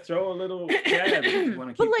 You gotta throw a little jab if you want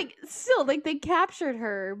to keep. But like, still, like they captured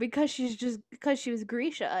her because she was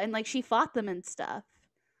Grisha, and like she fought them and stuff.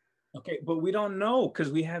 Okay, but we don't know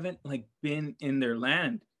because we haven't like been in their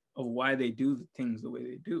land of why they do the things the way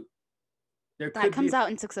they do. That comes out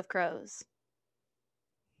in 6 of Crows.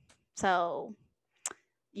 So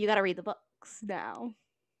you got to read the books now.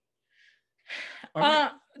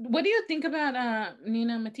 What do you think about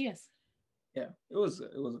Nina Matias? Yeah, it was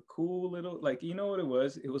a cool little, like, you know what it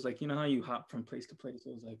was? It was like, you know how you hop from place to place? It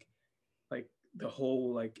was like the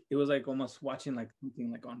whole, like, it was like almost watching like something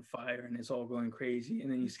like on fire and it's all going crazy, and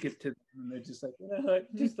then you skip to them and they're just like,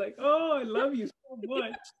 just like, oh, I love you so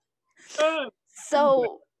much.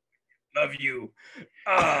 So love you.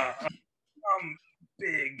 I'm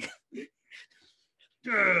big.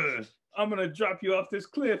 I'm gonna drop you off this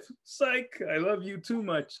cliff. Psych, I love you too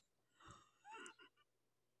much.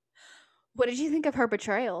 What did you think of her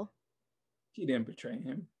betrayal? She didn't betray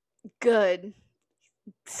him. Good.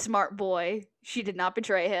 Smart boy. She did not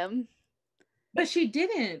betray him. But she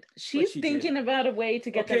didn't. She's thinking about a way to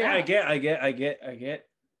get them out. I get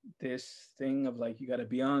this thing of like, you got to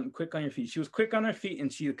be quick on your feet. She was quick on her feet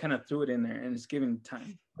and she kind of threw it in there and it's giving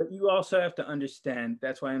time. But you also have to understand,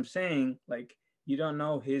 that's why I'm saying, like, you don't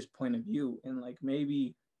know his point of view. And like,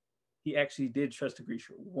 maybe he actually did trust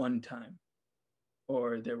Grisha one time.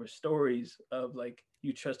 Or there were stories of like,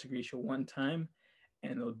 you trust Grisha one time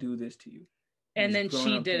and they'll do this to you. And then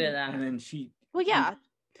she did it. And then she. Well, yeah.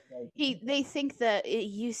 They think that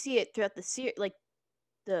you see it throughout the series. Like,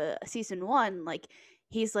 the season 1, like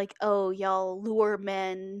he's like, oh, y'all lure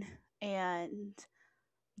men and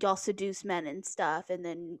y'all seduce men and stuff and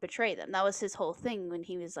then betray them. That was his whole thing when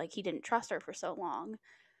he was like, he didn't trust her for so long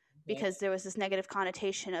because there was this negative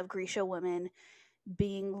connotation of Grisha women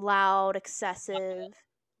being loud, excessive,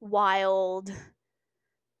 wild,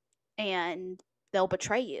 and they'll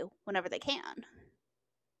betray you whenever they can.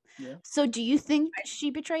 Yeah. So do you think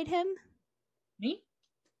she betrayed him? Me?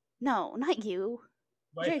 No, not you.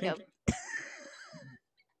 Why Jacob.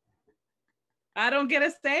 I don't get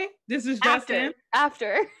a say. This is Justin.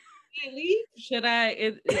 After. Should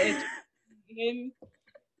I? Him.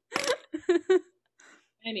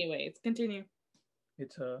 Anyways, continue.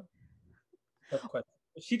 It's a tough question.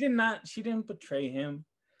 She didn't betray him,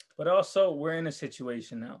 but also we're in a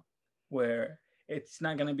situation now where it's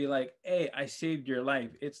not gonna be like, hey, I saved your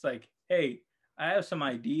life. It's like, hey, I have some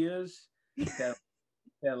ideas that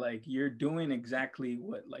like you're doing exactly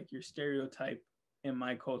what like your stereotype in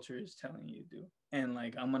my culture is telling you to do. And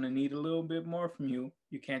like I'm gonna need a little bit more from you.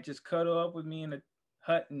 You can't just cuddle up with me in a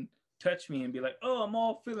hut and touch me and be like, oh, I'm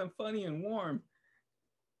all feeling funny and warm.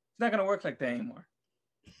 It's not gonna work like that anymore.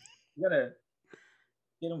 You gotta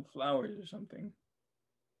get them flowers or something.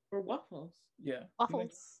 Or waffles. Yeah.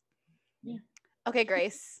 Waffles. Yeah. Okay,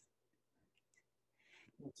 Grace.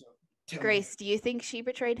 Grace, do you think she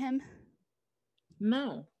betrayed him?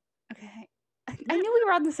 No. Okay. I knew we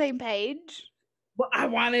were on the same page. Well, I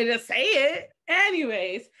wanted to say it.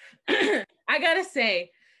 Anyways, I gotta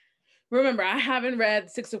say, remember, I haven't read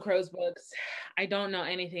Six of Crows books. I don't know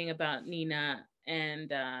anything about Nina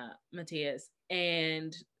and Matthias.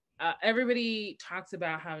 And everybody talks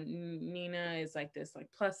about how Nina is like this like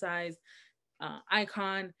plus size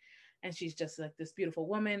icon. And she's just like this beautiful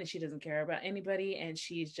woman and she doesn't care about anybody. And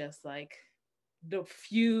she's just like the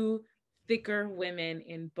few thicker women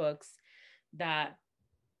in books that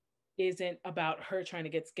isn't about her trying to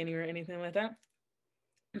get skinny or anything like that.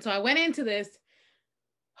 And so I went into this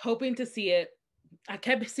hoping to see it. I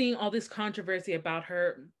kept seeing all this controversy about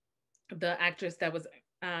her, the actress that was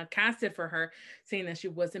casted for her, saying that she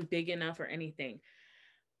wasn't big enough or anything.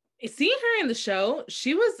 Seeing her in the show,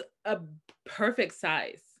 she was a perfect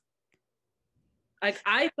size. Like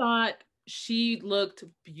I thought she looked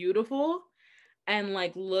beautiful and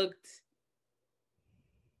like looked,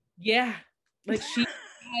 yeah, like she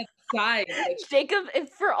had size. Like Jacob, if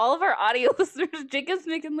for all of our audio listeners, Jacob's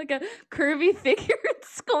making like a curvy figure and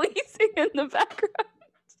squeezing in the background.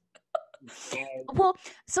 Well,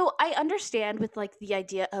 so I understand with like the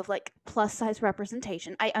idea of like plus size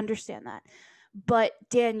representation. I understand that. But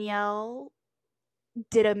Danielle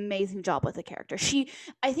did an amazing job with the character.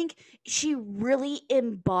 I think she really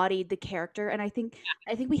embodied the character, and I think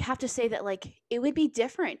we have to say that like it would be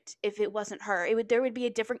different if it wasn't her. There would be a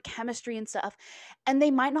different chemistry and stuff, and they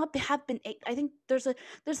might not have been. I think there's a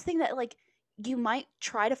thing that like you might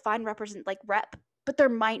try to find rep, but there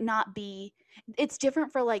might not be. It's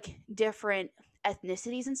different for like different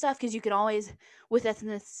ethnicities and stuff because you can always with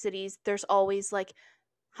ethnicities there's always like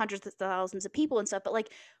hundreds of thousands of people and stuff, but like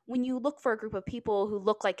when you look for a group of people who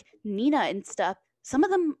look like Nina and stuff, some of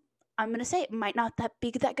them, I'm gonna say, might not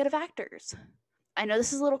be that good of actors. I know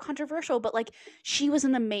this is a little controversial, but like she was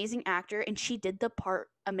an amazing actor and she did the part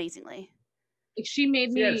amazingly. She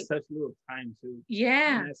made me. She had such little time too.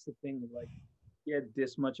 Yeah, and that's the thing. Like, she had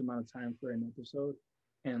this much amount of time for an episode,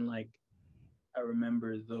 and like, I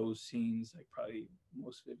remember those scenes like probably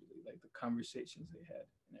most vividly, like the conversations they had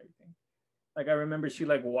and everything. Like I remember she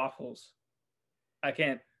liked waffles. I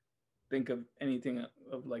can't think of anything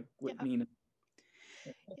of like what Nina.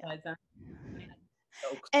 Yeah.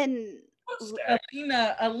 And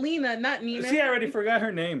Alina, not Nina. See, I already forgot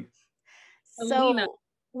her name. So, Alina.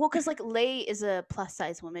 Well, because like Lay is a plus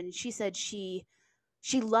size woman. She said she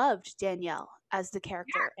loved Danielle as the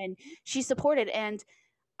character and she supported. And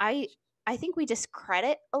I think we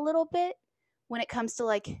discredit a little bit when it comes to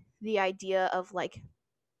like the idea of like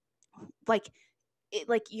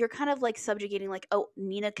you're kind of like subjugating like, oh,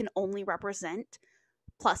 Nina can only represent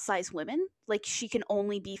plus size women, like she can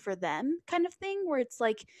only be for them kind of thing, where it's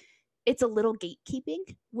like it's a little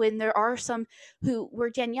gatekeeping when there are some where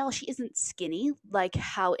Danielle, she isn't skinny like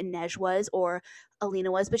how Inej was or Alina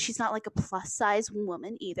was, but she's not like a plus size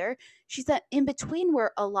woman either. She's that in between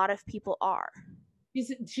where a lot of people are.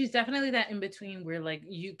 She's definitely that in between where like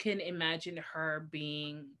you can imagine her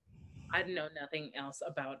being, I don't know nothing else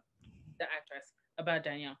about the actress, about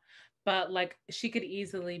Danielle, but like she could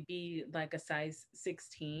easily be like a size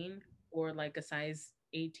 16 or like a size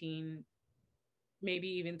 18, maybe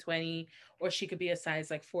even 20, or she could be a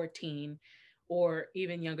size like 14 or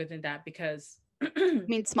even younger than that because I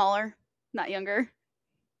mean smaller, not younger.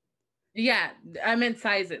 Yeah, I meant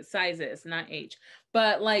sizes, not age.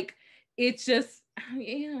 But like, it's just,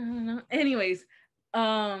 yeah, I don't know. Anyways,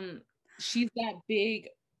 she's that big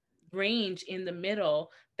range in the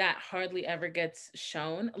middle that hardly ever gets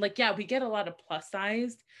shown. Like, yeah, we get a lot of plus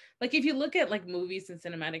sized. Like, if you look at like movies and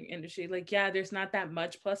cinematic industry, like, yeah, there's not that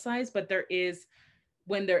much plus size, but there is,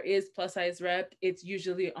 when there is plus size rep, it's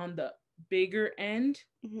usually on the bigger end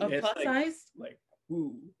of plus size. Like,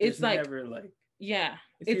 ooh, it's like never like, yeah,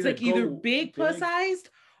 it's like either big plus sized.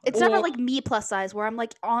 It's never like me plus size where I'm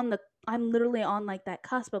like I'm literally on like that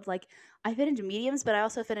cusp of like I fit into mediums, but I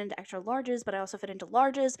also fit into extra larges, but I also fit into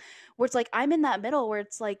larges, where it's like I'm in that middle where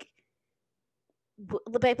it's like,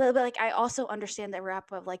 but like I also understand that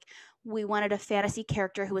wrap of like we wanted a fantasy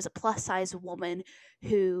character who was a plus size woman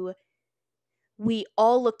who we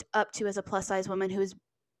all looked up to as a plus size woman who is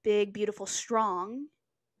big, beautiful, strong,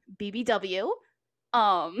 BBW.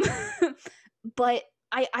 But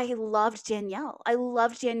I loved Danielle. I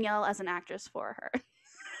loved Danielle as an actress for her.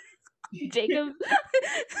 Jacob's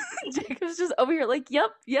just over here like,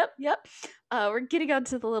 yep. We're getting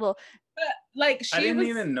onto the little, like I didn't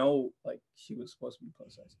even know like she was supposed to be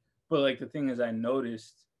plus size. But like the thing is, I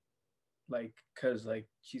noticed like because like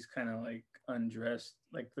she's kind of like undressed,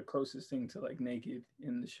 like the closest thing to like naked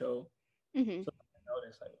in the show. Mm-hmm. So I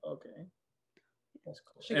noticed like, okay, that's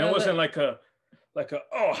cool. And it wasn't like a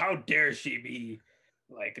oh, how dare she be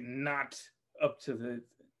like not up to the,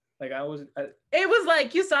 like it was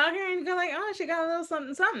like you saw her and you go like, oh, she got a little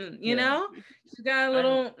something, you know, she got a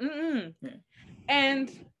little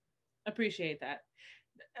and appreciate that.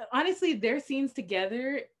 Honestly, their scenes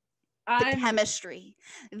together, the chemistry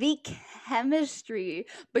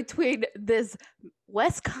between this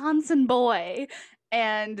Wisconsin boy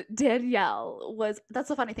and Danielle that's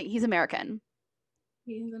the funny thing. He's American.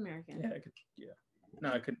 He's American.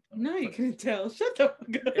 No, I couldn't. No, you couldn't tell. Shut the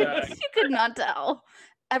fuck up. Yeah. You could not tell.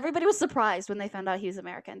 Everybody was surprised when they found out he was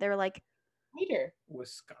American. They were like, Peter.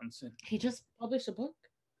 Wisconsin. He just published a book.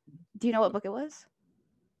 Do you know what book it was?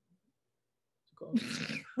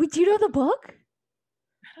 Wait, do you know the book?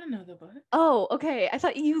 I don't know the book. Oh, okay. I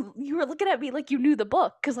thought you were looking at me like you knew the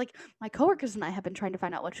book, because like my coworkers and I have been trying to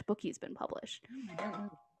find out which book he's been published. I don't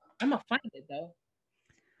know. I'm gonna find it though.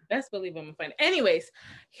 Best believe I'm gonna find it. Anyways,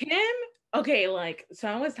 him. Okay, like so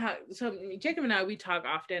I was talking. So Jacob and I, we talk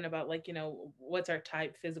often about like, you know, what's our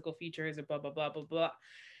type, physical features, or blah blah blah blah blah.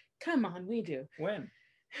 Come on, we do.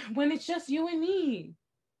 When it's just you and me.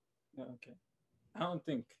 Okay, I don't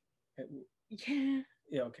think. Yeah.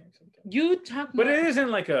 Yeah. Okay. You talk, but it isn't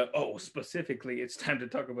like specifically. It's time to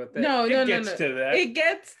talk about that. No, it gets to that.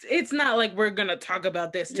 It's not like we're gonna talk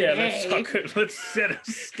about this today. Yeah, let's set a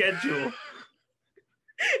schedule.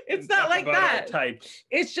 It's not like that.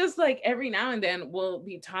 It's just like every now and then we'll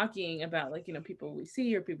be talking about like, you know, people we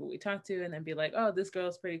see or people we talk to, and then be like, oh, this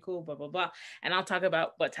girl's pretty cool, blah blah blah, and I'll talk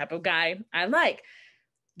about what type of guy I like.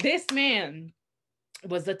 This man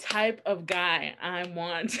was the type of guy I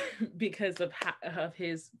want because of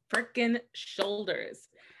his freaking shoulders.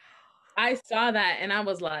 I saw that and I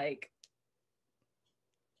was like,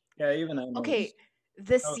 yeah, even I know. Okay,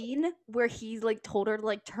 the scene where he like told her to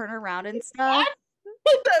like turn around and stuff.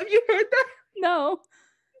 Have you heard that? No.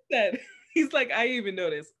 He's like, I even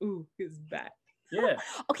noticed. Ooh, his back. Yeah.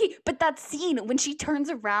 Okay, but that scene when she turns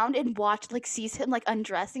around and sees him like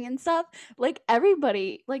undressing and stuff, like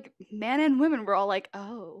everybody, like men and women, were all like,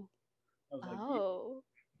 oh. Oh.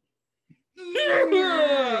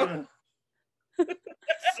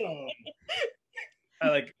 I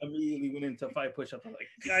like immediately went into 5 push-ups. I'm like,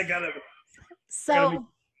 I gotta. So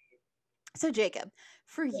Jacob,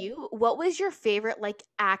 for you, what was your favorite like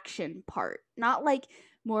action part? Not like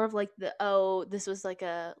more of like this was like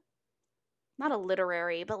not a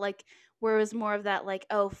literary, but like where it was more of that like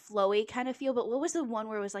flowy kind of feel. But what was the one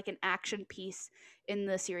where it was like an action piece in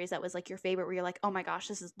the series that was like your favorite, where you're like, oh my gosh,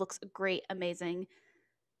 looks great, amazing?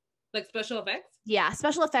 Like special effects? Yeah,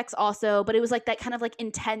 special effects also, but it was like that kind of like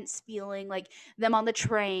intense feeling, like them on the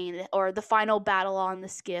train or the final battle on the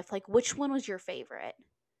skiff. Like, which one was your favorite?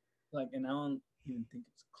 Like, and I don't even think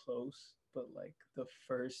it's close, but like the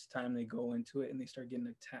first time they go into it and they start getting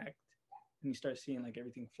attacked and you start seeing like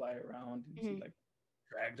everything fly around and see like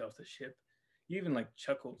dragged off the ship, you even like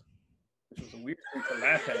chuckled, which was a weird thing to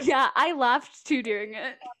laugh at. Yeah, I laughed too during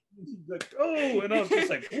it. Like, oh, and I was just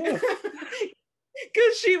like, whoa.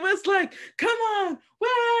 Because she was like, come on,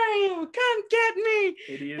 where are you? Come get me.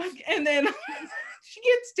 Idiots. And then she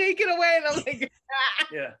gets taken away and I'm like,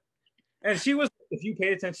 yeah. And she was, if you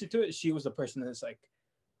paid attention to it, she was the person that's like,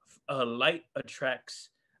 light attracts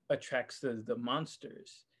the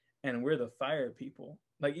monsters, and we're the fire people.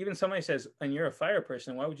 like even somebody says, and you're a fire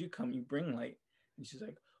person, why would you come? You bring light. And she's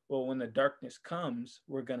like, well, when the darkness comes,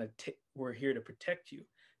 we're here to protect you.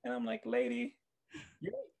 And I'm like, lady,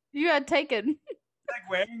 you got taken. Like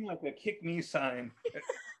wearing like a kick me sign,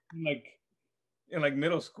 like in like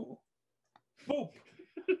middle school. Boop.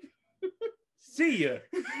 See ya.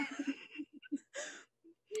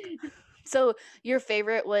 So your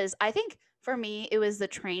favorite was, I think for me, it was the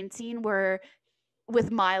train scene where with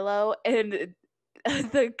Milo and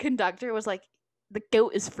the conductor was like, the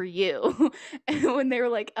goat is for you. And when they were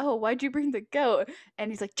like, oh, why'd you bring the goat? And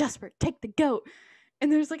he's like, Jasper, take the goat.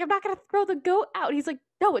 And there's like, I'm not going to throw the goat out. He's like,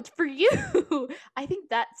 no, it's for you. I think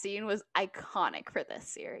that scene was iconic for this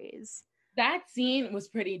series. That scene was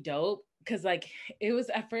pretty dope because like it was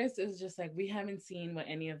at first, it was just like, we haven't seen what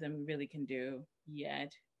any of them really can do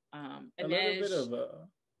yet. A little bit of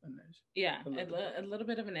an edge. Yeah, a little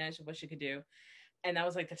bit of an edge of what she could do. And that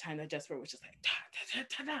was like the time that Jasper was just like,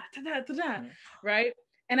 right?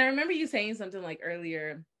 And I remember you saying something like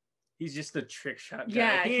earlier. He's just a trick shot guy.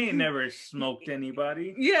 Yeah. He ain't never smoked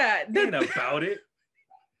anybody. Yeah. He ain't about it.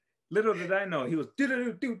 Little did I know he was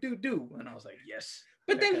do. And I was like, yes.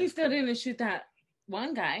 But then he still didn't shoot that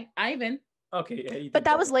one guy, Ivan. Okay, yeah. But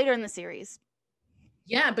that was later in the series.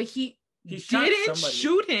 Yeah, but he didn't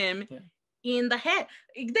shoot him in the head.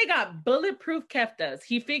 They got bulletproof keftas.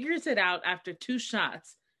 He figures it out after 2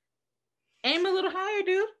 shots. Aim a little higher,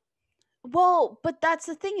 dude. Well, but that's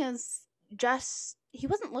the thing is, he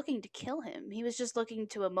wasn't looking to kill him. He was just looking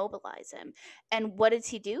to immobilize him. And what does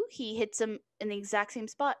he do? He hits him in the exact same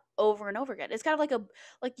spot over and over again. It's kind of like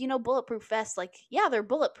bulletproof vests. Like, yeah, they're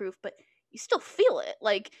bulletproof, but you still feel it.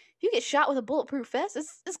 Like, if you get shot with a bulletproof vest,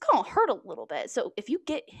 it's gonna hurt a little bit. So if you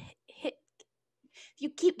get hit, if you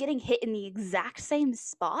keep getting hit in the exact same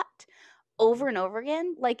spot over and over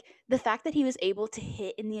again, like the fact that he was able to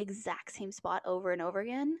hit in the exact same spot over and over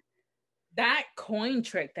again. That coin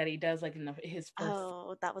trick that he does, like in his first.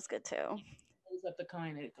 Oh, that was good too. Pulls up the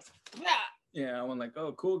coin and it goes. Yeah, I went like,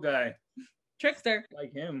 oh, cool guy, trickster,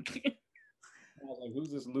 like him. I was like,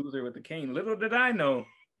 who's this loser with the cane? Little did I know.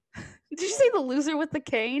 Did you say the loser with the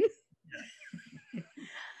cane?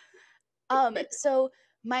 So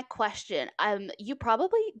my question, you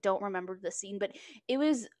probably don't remember the scene, but it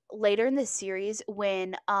was later in the series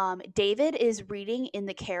when David is reading in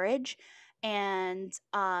the carriage and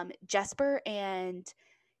Jasper, and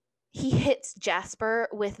he hits Jasper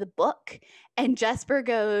with the book, and Jasper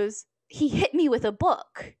goes, he hit me with a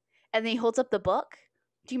book, and then he holds up the book.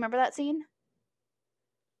 Do you remember that scene?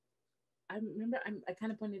 I remember. I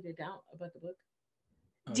kind of pointed it out about the book.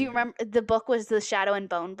 Do you remember the book was the Shadow and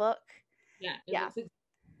Bone book? Yeah. Yeah. Looks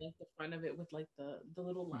like the front of it with like the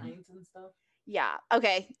little lines and stuff. Yeah.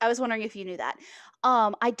 Okay. I was wondering if you knew that.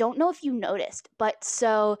 I don't know if you noticed, but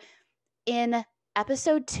so in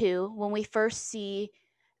episode 2, when we first see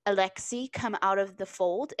Alexei come out of the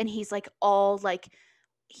fold, and he's all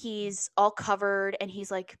covered, and he's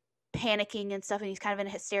like panicking and stuff, and he's kind of in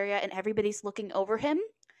hysteria, and everybody's looking over him.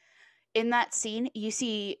 In that scene, you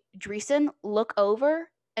see Dreesen look over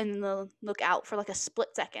and look out for like a split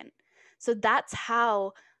second. So that's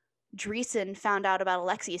how Dreesen found out about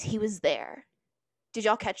Alexei, is he was there. Did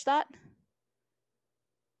y'all catch that?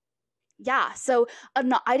 Yeah. So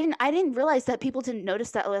no, I didn't realize that people didn't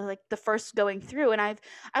notice that like the first going through, and I've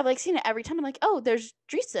like seen it every time. I'm like, oh, there's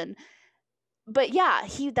Dreesen. But yeah,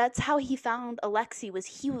 that's how he found Alexei, was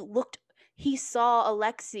he saw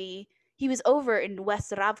Alexei. He was over in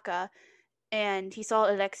West Ravka, and he saw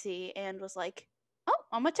Alexei and was like, oh,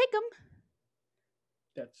 I'm gonna take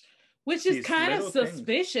him. Which is kind of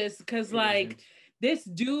suspicious because like this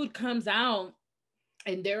dude comes out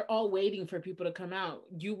and they're all waiting for people to come out.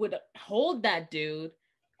 You would hold that dude,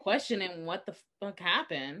 questioning what the fuck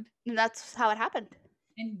happened. And that's how it happened.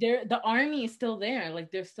 And the army is still there.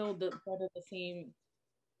 Like they're still part of the same.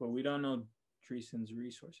 But we don't know Dreesen's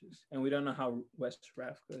resources, and we don't know how West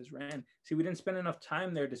Ravka is ran. See, we didn't spend enough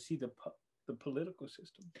time there to see the political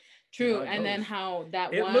system. True, and then how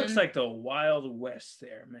it looks like the Wild West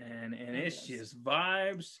there, man, and it's just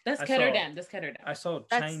vibes. That's Ketterdam. I saw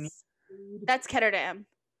Chinese. That's Ketterdam.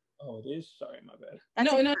 Oh, it is. Sorry, my bad.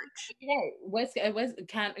 No. Yeah,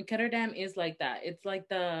 Ketterdam is like that. It's like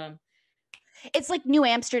It's like New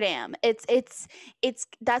Amsterdam. It's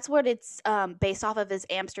that's what it's based off of, is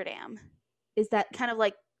Amsterdam. Is that kind of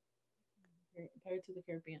like Pirates of the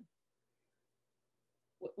Caribbean?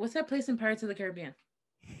 What's that place in Pirates of the Caribbean?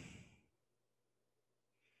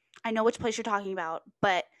 I know which place you're talking about,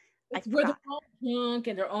 but it's where they're all drunk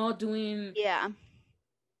and they're all doing. Yeah,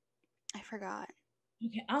 I forgot.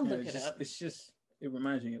 Okay, I'll look it up. It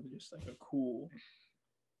reminds me of just like a cool.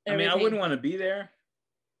 I mean, I wouldn't want to be there,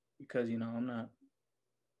 because I'm not.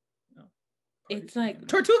 It's like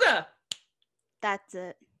Tortuga. That's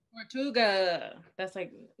it. Tortuga. That's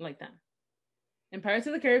like that. In Pirates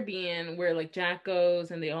of the Caribbean, where like Jack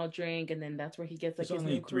goes and they all drink, and then that's where he gets like. There's his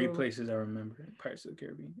only new 3 crew. places I remember in Pirates of the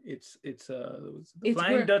Caribbean. It's the It's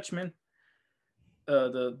Flying Dutchman,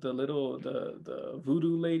 the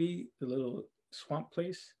voodoo lady, the little swamp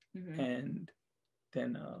place, and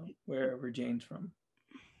then wherever Jane's from.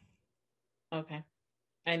 Okay.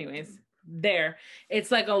 Anyways, there.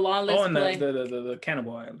 It's like a lawless place. The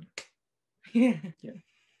Cannibal Island. Yeah. Yeah.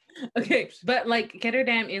 Okay, but like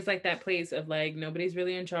Ketterdam is like that place of like nobody's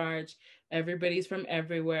really in charge. Everybody's from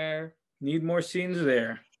everywhere. Need more scenes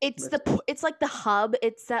there. It's like the hub.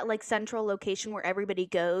 It's that like central location where everybody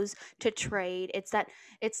goes to trade.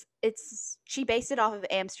 She based it off of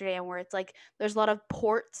Amsterdam, where it's like there's a lot of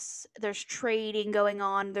ports, there's trading going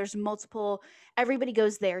on, there's multiple. Everybody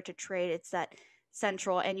goes there to trade. It's that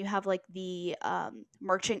central, and you have like the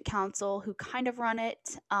merchant council who kind of run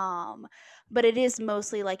it, but it is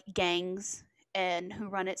mostly like gangs and who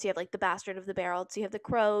run it. So you have like the Bastard of the Barrel. So you have the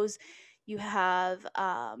Crows. You have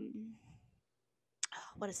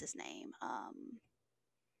what is his name?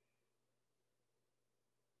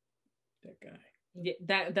 That guy.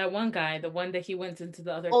 Yeah, that one guy, the one that he went into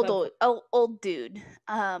the other old dude.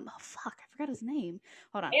 Fuck, I forgot his name.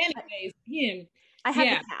 Hold on. Anyways, him. I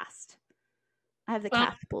have the cast. I have the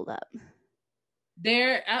cast pulled up.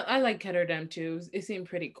 I like Ketterdam too. It seemed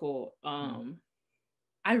pretty cool.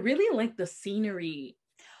 I really like the scenery.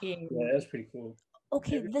 Yeah, that's pretty cool.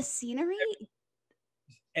 Okay, the scenery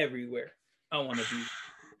everywhere. I want to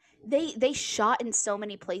be. They shot in so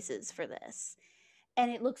many places for this,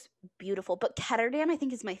 and it looks beautiful. But Ketterdam, I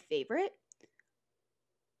think, is my favorite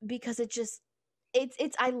because it's.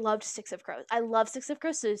 I loved Six of Crows. I love Six of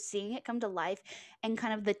Crows. So seeing it come to life and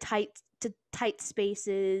kind of the tight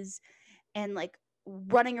spaces and like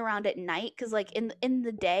running around at night, because like in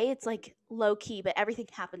the day it's like low key, but everything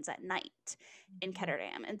happens at night in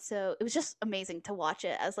Ketterdam, and so it was just amazing to watch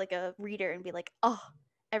it as like a reader and be like, oh,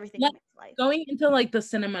 everything makes life. Going into like the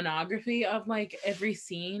cinematography of like every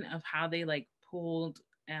scene of how they like pulled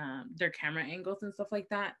their camera angles and stuff like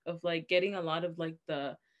that, of like getting a lot of like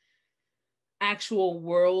the actual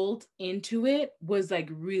world into it was like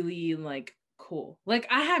really like cool. Like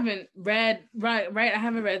I haven't read I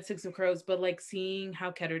haven't read Six of Crows, but like seeing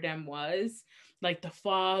how Ketterdam was, like the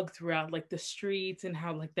fog throughout like the streets and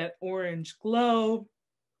how like that orange glow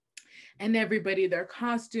and everybody, their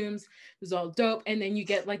costumes was all dope. And then you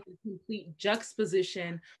get like the complete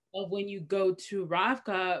juxtaposition of when you go to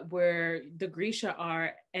Ravka where the Grisha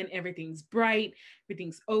are and everything's bright,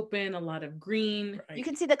 everything's open, a lot of green. You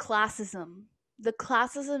can see the classism. The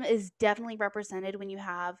classism is definitely represented when you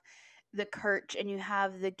have the Kirch and you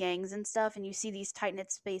have the gangs and stuff, and you see these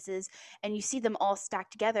tight-knit spaces and you see them all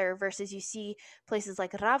stacked together versus you see places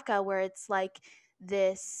like Ravka where it's like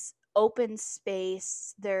this open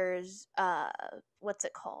space. There's what's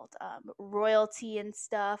it called, royalty and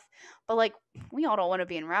stuff, but like we all don't want to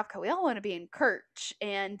be in Ravka, we all want to be in Kirch.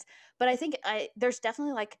 But I think there's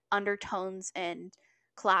definitely like undertones and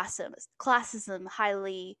classism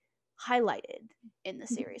highly highlighted in the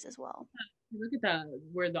series as well. Look at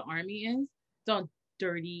where the army is. It's all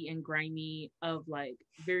dirty and grimy, of like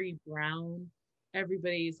very brown.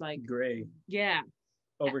 Everybody's like gray. Yeah.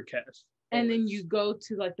 Overcast. And then you go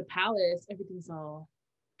to like the palace, everything's all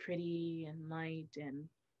pretty and light and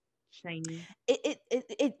shiny.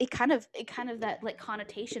 It kind of that like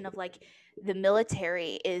connotation of like the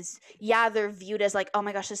military is, yeah, they're viewed as like, oh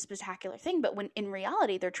my gosh, this spectacular thing, but when in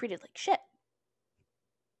reality they're treated like shit.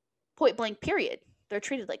 Point blank period. They're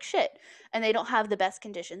treated like shit, and they don't have the best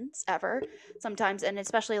conditions ever sometimes, and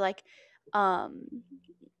especially like because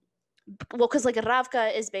like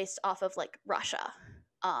Ravka is based off of like Russia,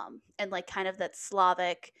 and like kind of that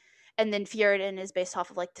Slavic, and then Fjorden is based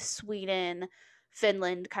off of like the Sweden,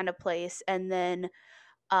 Finland kind of place, and then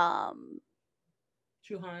Chuhan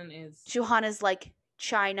is like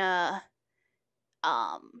China,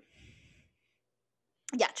 China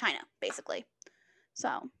basically.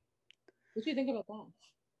 So what do you think about that?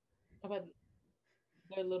 About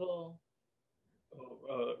their little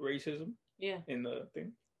racism? Yeah. In the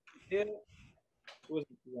thing. Yeah. It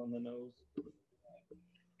wasn't on the nose.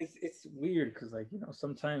 It's weird because like,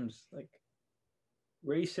 sometimes like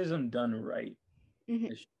racism done right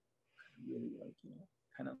is really like,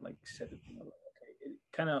 kind of like set it, okay. It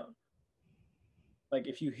kind of like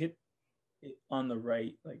if you hit it on the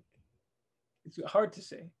right, like it's hard to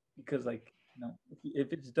say because like,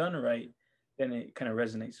 if it's done right, then it kind of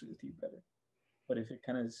resonates with you better. But if it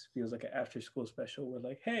kind of feels like an after school special where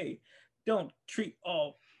like, hey, don't treat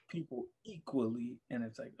all people equally, and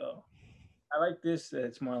it's like, oh, I like this.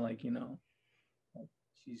 It's more like, like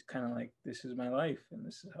she's kind of like, this is my life and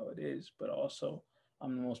this is how it is, but also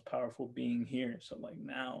I'm the most powerful being here. So like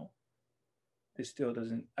now, this still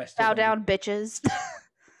doesn't. I still bow down, bitches.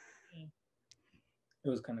 It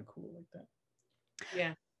was kind of cool like that.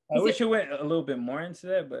 Yeah. I wish it went a little bit more into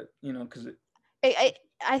that, but because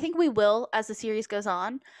I think we will as the series goes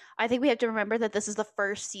on. I think we have to remember that this is the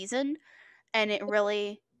first season, and it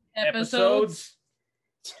really episodes.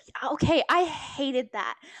 Okay, I hated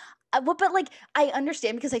that. But like I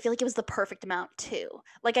understand because I feel like it was the perfect amount too.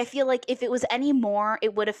 Like I feel like if it was any more,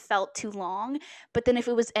 it would have felt too long. But then if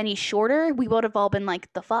it was any shorter, we would have all been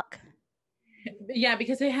like, the fuck. Yeah,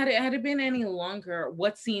 because had it been any longer,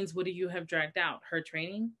 what scenes would you have dragged out? Her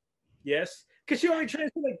training? Yes, because she only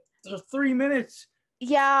trained for like 3 minutes.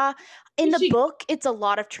 Yeah, in the book, it's a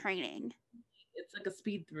lot of training. It's like a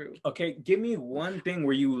speed through. Okay, give me one thing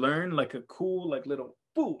where you learn like a cool, like little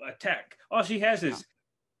boo attack. All she has is.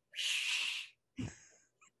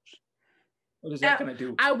 What is that gonna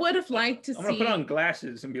do? I would have liked to see. I'm gonna put on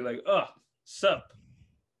glasses and be like, "Oh, sup."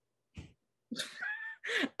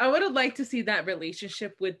 I would have liked to see that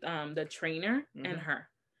relationship with the trainer and her.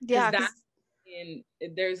 Yeah,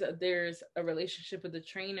 there's a relationship with the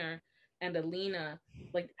trainer and Alina,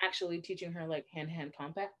 like actually teaching her like hand-to-hand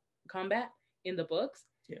combat in the books.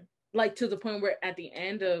 Yeah. Like to the point where at the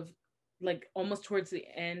end of like almost towards the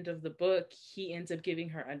end of the book, he ends up giving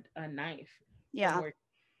her a knife. Yeah.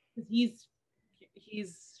 He's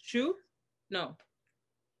Shu? No.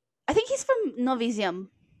 I think he's from Novisium.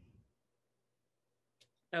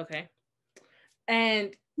 Okay.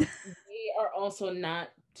 And they are also not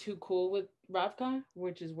too cool with Ravka,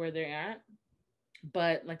 which is where they're at.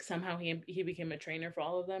 But like somehow he became a trainer for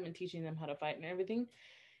all of them and teaching them how to fight and everything.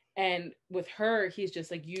 And with her, he's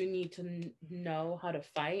just like, you need to know how to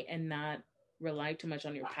fight and not rely too much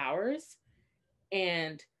on your powers.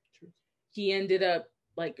 And he ended up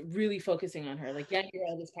like really focusing on her. Like, yeah, you're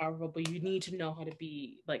all this powerful, but you need to know how to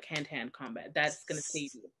be like hand-to-hand combat. That's going to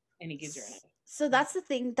save you. And he gives her an knife. So that's the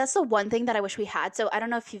thing. That's the one thing that I wish we had. So I don't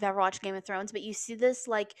know if you've ever watched Game of Thrones, but you see this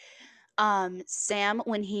like Sam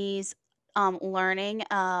when he's learning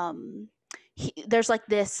there's like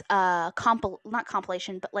this not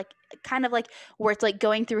compilation, but like kind of like where it's like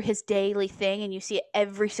going through his daily thing and you see it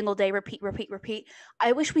every single day, repeat.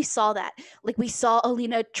 I wish we saw that. Like we saw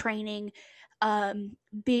Alina training,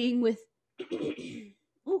 being with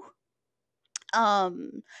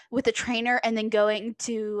with the trainer and then going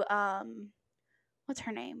to what's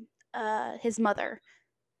her name? His mother.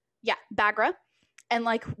 Yeah, Bagra. And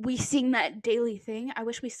like we seeing that daily thing. I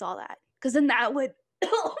wish we saw that. Because then that would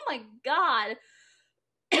oh my god.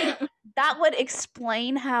 That would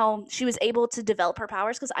explain how she was able to develop her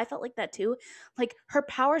powers, because I felt like that too. Like her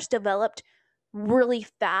powers developed really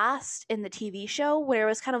fast in the TV show where it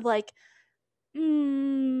was kind of like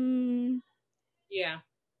yeah.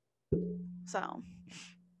 So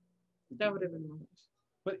that would have been nice.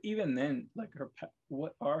 But even then, like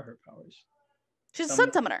what are her powers? She's a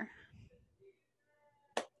sun summoner.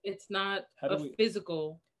 It's not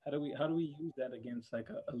physical. How do we use that against like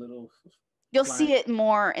a little? You'll see it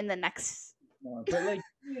more in the next. But like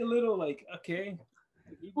a little like okay.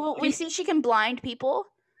 Well, we see she can blind people.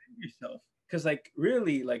 Yourself, because like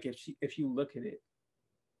really, like if you look at it,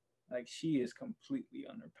 like she is completely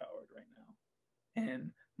underpowered right now,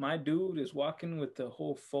 and my dude is walking with the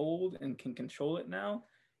whole fold and can control it now.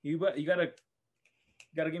 You gotta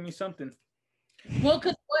give me something. Well,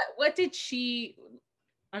 because what did she?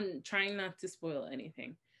 I'm trying not to spoil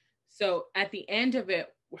anything. So at the end of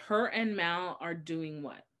it, her and Mal are doing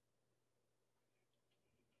what?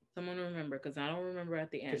 Someone remember, because I don't remember at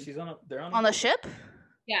the end. They're on the ship.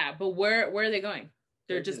 Yeah, but where are they going?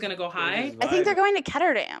 They're just gonna go hide. I think they're going to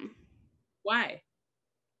Ketterdam. Why?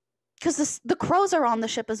 Because the crows are on the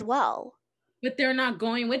ship as well. But they're not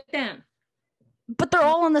going with them. But they're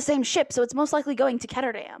all on the same ship, so it's most likely going to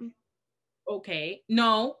Ketterdam. Okay.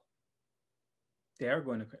 No. They are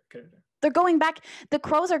going to Ketterdam. They're going back. The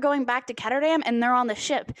crows are going back to Ketterdam, and they're on the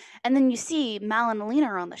ship. And then you see Mal and Alina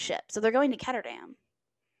are on the ship, so they're going to Ketterdam.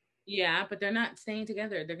 Yeah, but they're not staying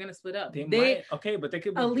together. They're gonna split up. They might. Okay, but they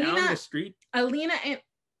could be down the street. Alina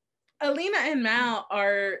and Mal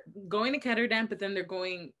are going to Ketterdam, but then they're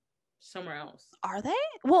going somewhere else. Are they?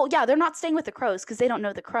 Well, yeah, they're not staying with the crows because they don't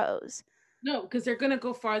know the crows. No, because they're gonna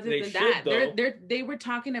go farther than that. They were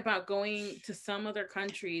talking about going to some other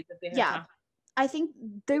country that they had. Yeah, I think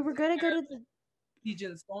they were gonna go to the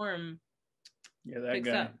Legion Storm. Yeah, that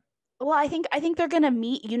guy. Up. Well, I think they're gonna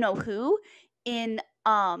meet who in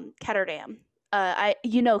Ketterdam.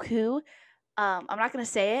 You know who I'm not gonna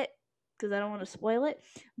say it because I don't want to spoil it.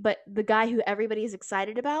 But the guy who everybody is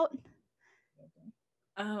excited about.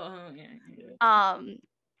 Yeah.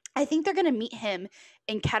 I think they're gonna meet him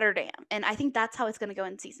in Ketterdam, and I think that's how it's gonna go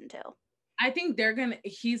in season 2. I think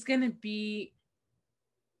he's gonna be,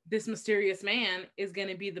 this mysterious man is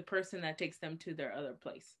gonna be the person that takes them to their other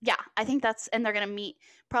place. Yeah, I think and they're gonna meet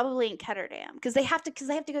probably in Ketterdam because they have to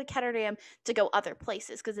go to Ketterdam to go other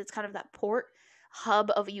places because it's kind of that port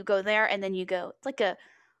hub of you go there and then you go. It's like a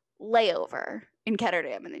layover in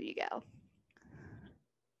Ketterdam and then you go.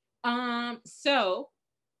 So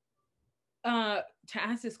to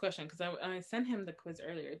ask this question, because I sent him the quiz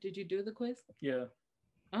earlier. Did you do the quiz? Yeah.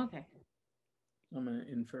 Okay. I'm an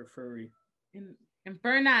Inferni.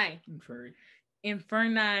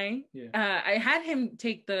 Yeah. I had him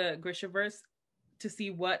take the Grishaverse to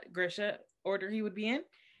see what Grisha order he would be in.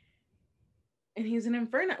 And he's an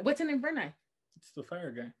Inferni. What's an Inferni? It's the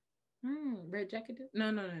fire guy. Red jacket dude?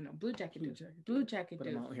 No. Blue jacket dude. Blue jacket dude. Put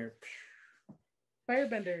him out here.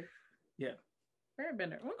 Firebender. Yeah.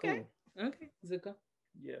 Firebender. Okay. Cool. Okay. Zuko.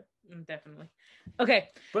 Yeah. Definitely. Okay.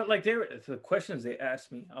 But like the questions they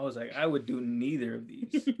asked me, I was like, I would do neither of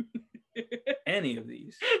these. Any of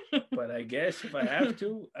these. But I guess if I have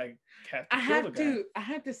to, I have to I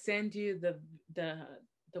have to send you the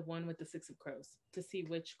one with the 6 of crows to see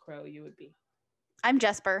which crow you would be. I'm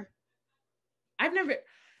Jesper. I've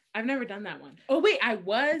never done that one. Oh wait, I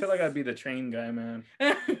feel like I'd be the train guy, man.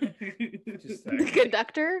 Just the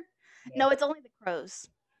conductor? Yeah. No, it's only the crows.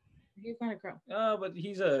 He's not a crow. But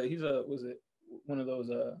he's a was it one of those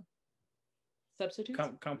substitutes?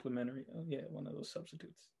 Complimentary. Oh yeah, one of those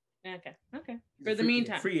substitutes. Okay. For the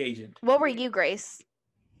meantime. Free agent. What were you, Grace?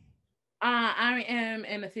 I am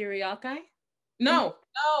an ethereal guy. No.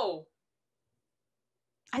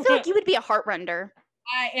 I feel like you would be a heartrender.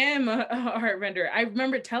 I am a heartrender. I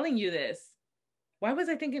remember telling you this. Why was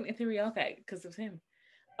I thinking ethereal guy? Because of him.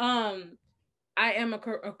 I am a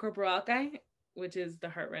corporal guy, which is the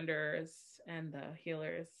heartrenders and the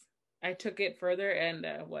healers. I took it further and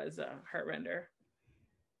was a heartrender.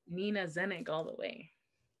 Nina Zenig all the way.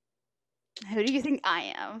 Who do you think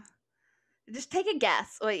I am? Just take a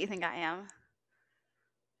guess what you think I am.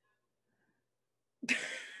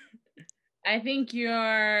 I think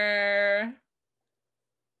you're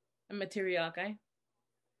a material guy.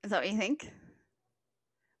 Is that what you think?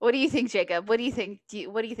 What do you think, Jacob? What do you think?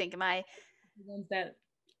 What do you think? Am I the ones that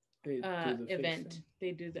event?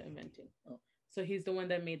 They do the eventing. Oh. So he's the one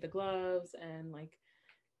that made the gloves and like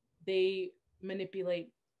they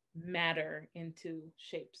manipulate matter into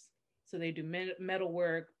shapes. So they do metal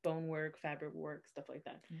work, bone work, fabric work, stuff like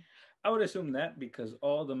that. I would assume that because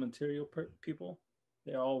all the material people,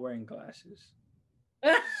 they're all wearing glasses.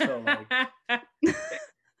 So like,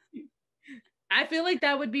 I feel like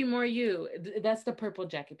that would be more you. That's the purple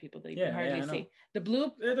jacket people that you can hardly see. The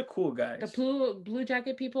blue, they're the cool guys. The blue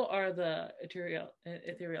jacket people are the ethereal.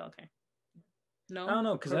 Okay. No, I don't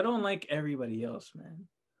know because I don't like everybody else, man.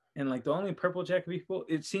 And like the only purple jacket people,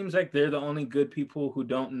 it seems like they're the only good people who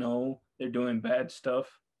don't know they're doing bad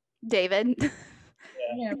stuff. David.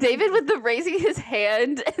 Yeah. David with the raising his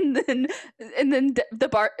hand and then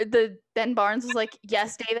the Ben Barnes was like,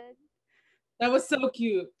 "Yes, David." That was so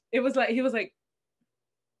cute. It was like he was like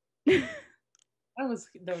that was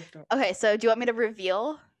okay, so do you want me to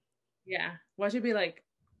reveal? Yeah. Why should it be like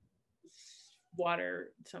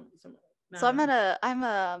water some no. So I'm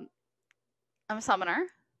a summoner.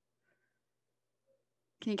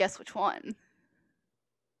 Can you guess which one?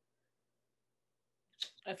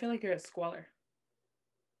 I feel like you're a squaller.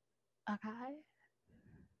 Okay.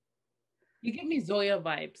 You give me Zoya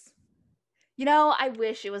vibes. You know, I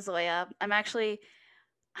wish it was Zoya. I'm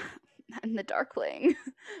the Darkling.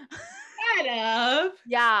 Shut up.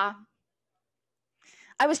 Yeah.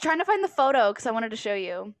 I was trying to find the photo because I wanted to show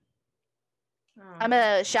you. Oh. I'm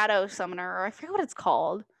a shadow summoner, or I forget what it's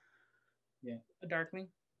called. Yeah. A Darkling?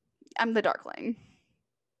 I'm the Darkling.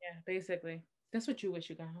 Yeah, basically. That's what you wish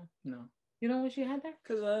you got, huh? No. You don't wish you had that?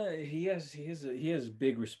 Because he has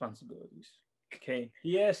big responsibilities. Okay?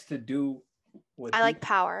 He has to do what I like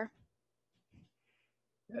power.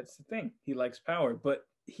 That's the thing. He likes power, but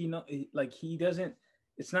he doesn't.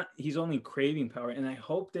 It's not. He's only craving power, and I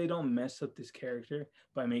hope they don't mess up this character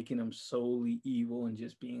by making him solely evil and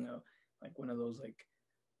just being one of those like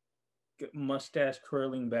mustache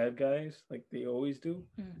curling bad guys, like they always do.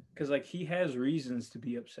 Because like he has reasons to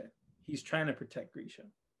be upset. He's trying to protect Grisha.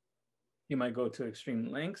 He might go to extreme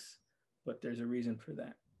lengths, but there's a reason for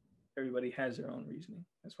that. Everybody has their own reasoning.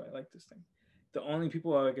 That's why I like this thing. The only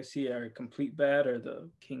people I can see are complete bad are the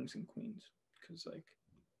kings and queens, because like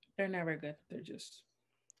they're never good. They're just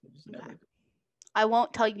never good. I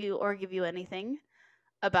won't tell you or give you anything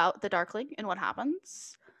about the Darkling and what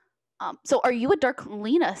happens. So are you a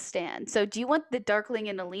Darklina stan? So do you want the Darkling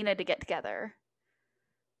and Alina to get together?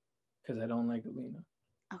 Because I don't like Alina.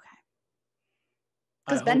 Okay.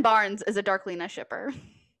 Because Ben Barnes is a Darklina shipper.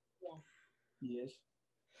 Yes.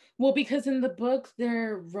 Well, because in the books,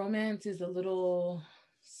 their romance is a little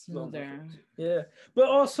smoother. Yeah. But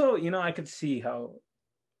also, I could see how,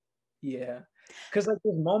 yeah. Because like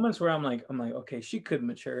there's moments where I'm like, okay, she could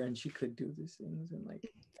mature and she could do these things. And like,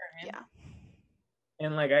 yeah.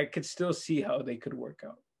 And like I could still see how they could work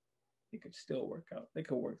out. They could still work out. They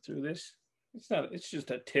could work through this. It's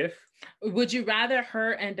just a tiff. Would you rather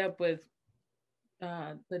her end up with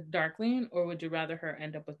the Darkling, or would you rather her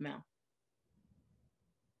end up with Mel?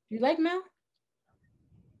 Do you like Mel?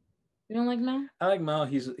 You don't like Mel? I like Mel.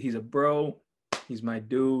 He's a bro. He's my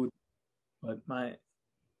dude. But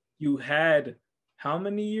you had how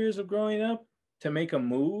many years of growing up to make a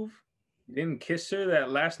move? You didn't kiss her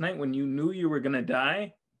that last night when you knew you were gonna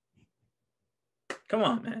die? Come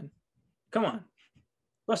on, man. Come on.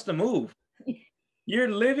 What's the move?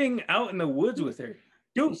 You're living out in the woods with her.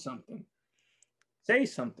 Do something. Say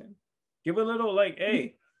something. Give a little like,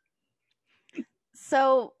 hey.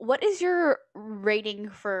 So what is your rating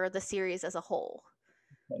for the series as a whole?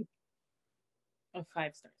 Of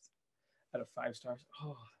 5 stars. Out of 5 stars?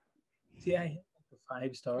 Oh. See, I hit the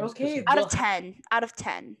 5 stars. Okay. Out of 10. Out of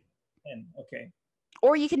 10. 10, okay.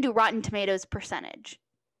 Or you can do Rotten Tomatoes percentage.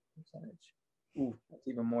 Ooh, that's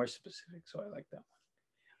even more specific, so I like that one.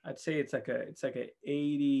 I'd say it's like a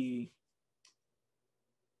 80,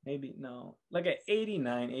 maybe no, like a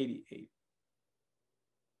 89, 88.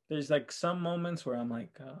 There's like some moments where I'm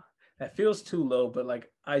like, that feels too low, but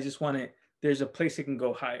like I just want it. There's a place it can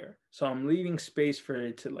go higher, so I'm leaving space for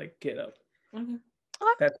it to like get up. Mm-hmm.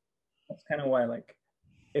 That's kind of why like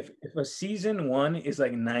if a season 1 is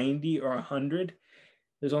like 90 or 100,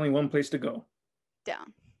 there's only one place to go.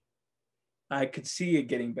 Down. I could see it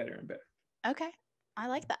getting better and better. Okay. I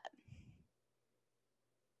like that.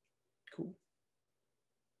 Cool.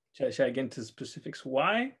 Should I get into specifics?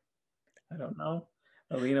 Why? I don't know.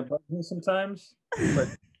 Alina bugs me sometimes, but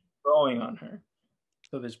growing on her.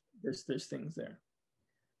 So there's things there.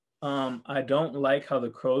 I don't like how the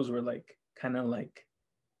crows were like kind of like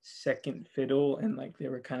second fiddle and like they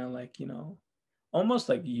were kind of like, almost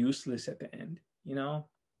like useless at the end,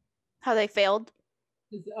 How they failed?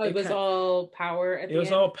 It was all power at the end. It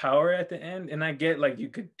was all power at the end, and I get like you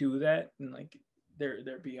could do that and like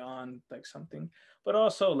they're beyond like something, but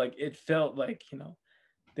also like it felt like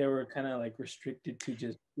they were kind of like restricted to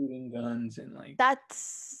just shooting guns and like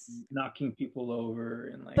that's knocking people over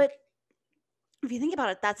and like. But if you think about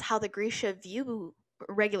it, that's how the Grisha view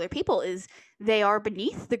regular people, is they are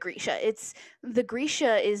beneath the Grisha. It's the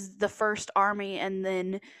Grisha is the first army, and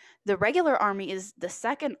then the regular army is the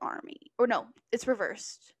second army. Or no, it's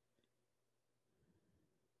reversed.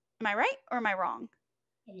 Am I right or am I wrong?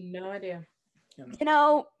 I have no idea.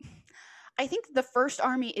 I think the first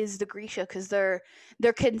army is the Grisha because they're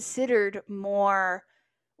considered more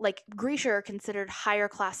like Grisha are considered higher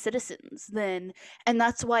class citizens than, and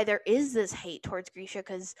that's why there is this hate towards Grisha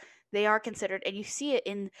because they are considered, and you see it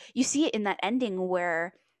in that ending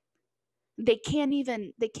where they can't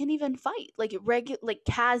even fight like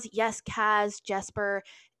Kaz, Jesper,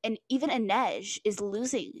 and even Inej is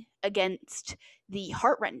losing against the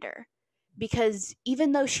Heartrender because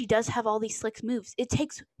even though she does have all these slick moves, it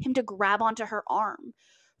takes him to grab onto her arm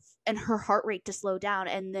and her heart rate to slow down,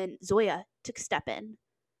 and then Zoya to step in.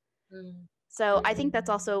 So I think that's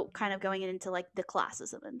also kind of going into like the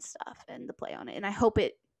classism and stuff and the play on it, and I hope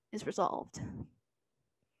it is resolved.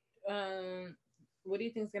 What do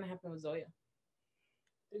you think is gonna happen with Zoya?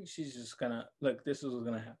 I think she's just gonna look. This is what's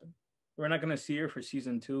gonna happen. We're not gonna see her for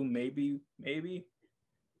season 2, maybe.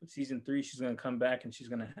 But season 3, she's gonna come back and she's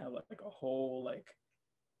gonna have like a whole like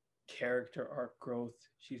character arc growth.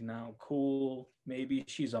 She's now cool. Maybe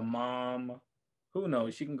she's a mom. Who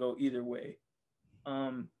knows? She can go either way.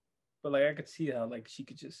 But like I could see how like she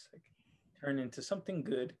could just like turn into something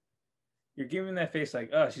good. You're giving that face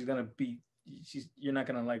like, oh, you're not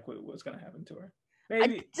gonna like what's gonna happen to her.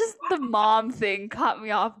 Maybe just the mom thing caught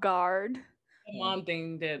me off guard. The mom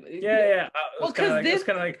thing did. Yeah. Well, it's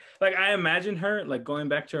kind of like I imagine her like going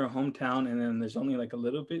back to her hometown, and then there's only like a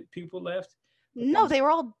little bit people left. No, they were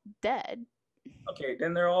all dead. Okay,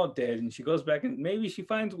 then they're all dead, and she goes back and maybe she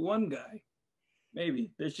finds one guy.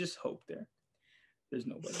 Maybe there's just hope there. There's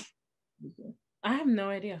nobody. I have no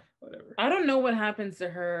idea. Whatever. I don't know what happens to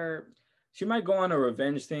her. She might go on a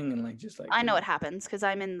revenge thing and like just like. I know what happens because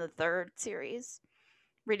I'm in the 3rd series,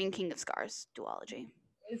 reading King of Scars duology.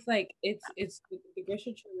 It's like it's the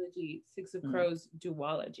Grisha trilogy, Six of Crows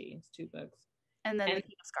duology. It's 2 books. And then the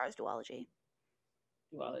King of Scars duology.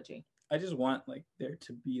 I just want like there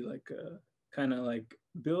to be like a kind of like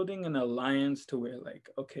building an alliance to where like,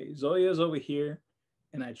 okay, Zoya's over here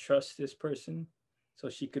and I trust this person. So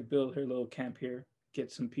she could build her little camp here,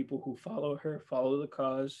 get some people who follow her, follow the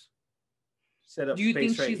cause, set up. Do you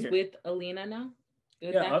think right she's here. with Alina now?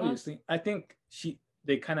 Yeah, obviously. Cause? I think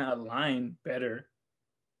they kind of align better.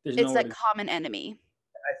 It's that common enemy.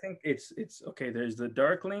 I think it's okay. There's the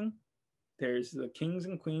Darkling. There's the kings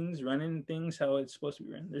and queens running things how it's supposed to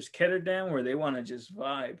be run. There's Ketterdam where they want to just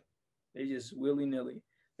vibe. They just willy-nilly.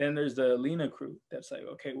 Then there's the Alina crew. That's like,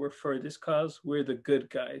 okay, we're for this cause. We're the good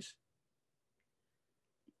guys.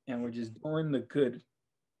 And we're just doing the good.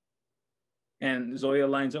 And Zoya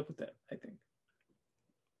lines up with that, I think.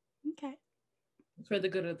 Okay. For the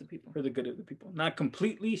good of the people. For the good of the people. Not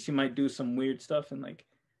completely. She might do some weird stuff and like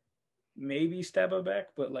maybe stab her back,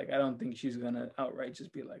 but like I don't think she's gonna outright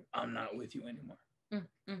just be like, I'm not with you anymore.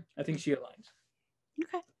 I think she aligns.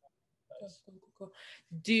 Okay. Cool.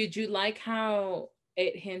 Did you like how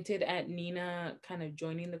it hinted at Nina kind of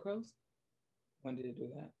joining the Crows? When did it do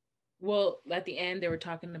that? Well, at the end they were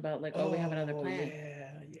talking about like, we have another plan.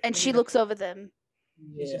 Yeah. And she looks over them.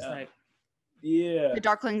 Yeah. It's just like, yeah. The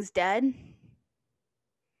Darkling's dead.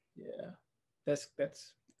 Yeah. That's kind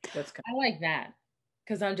of... I like that.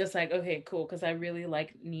 Because I'm just like, okay, cool. Because I really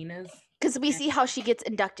like Nina's. Because we see how she gets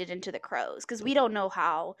inducted into the Crows. Because we don't know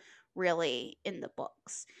how really in the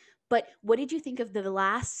books. But what did you think of the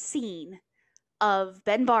last scene of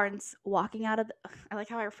Ben Barnes walking out of I like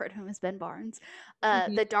how I refer to him as Ben Barnes.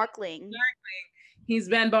 The Darkling. He's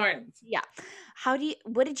Ben Barnes. Yeah.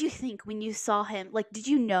 What did you think when you saw him? Like, did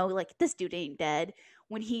you know, like, this dude ain't dead?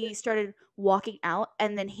 When he started walking out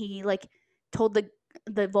and then he, like, told the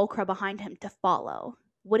Volcra behind him to follow.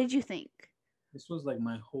 What did you think? This was like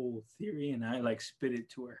my whole theory, and I like spit it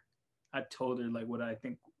to her. I told her like what I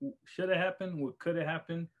think should have happened, what could have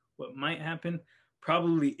happened, what might happen.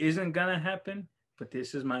 Probably isn't gonna happen, but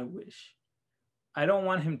this is my wish. I don't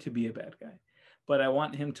want him to be a bad guy, but I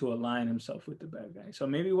want him to align himself with the bad guy. So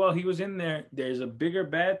maybe while he was in there, there's a bigger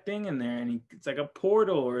bad thing in there, and it's like a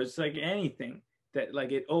portal, or it's like anything that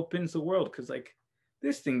like it opens the world, because like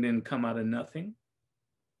this thing didn't come out of nothing.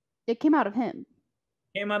 It came out of him.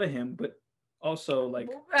 But also like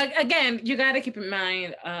again, you got to keep in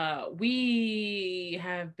mind, we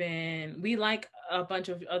like a bunch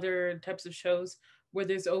of other types of shows where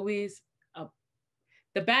there's always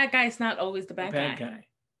the bad guy is not always the bad guy.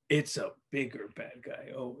 It's a bigger bad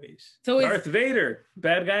guy always. So Darth Vader,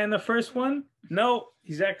 bad guy in the first one? No,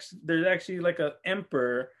 there's actually like an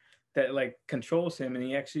emperor that like controls him, and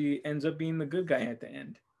he actually ends up being the good guy at the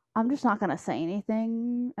end. I'm just not going to say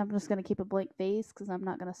anything. I'm just going to keep a blank face because I'm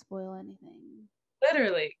not going to spoil anything.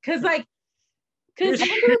 Literally. Because I'm doing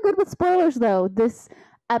good with spoilers, though, this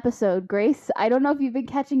episode, Grace. I don't know if you've been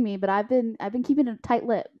catching me, but I've been keeping a tight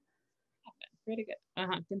lip. Pretty good.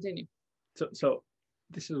 Continue. So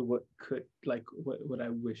this is what could, like, what I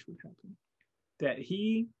wish would happen. That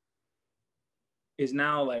he is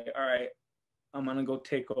now like, all right, I'm going to go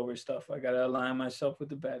take over stuff. I got to align myself with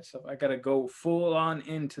the bad stuff. I got to go full on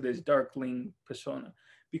into this Darkling persona,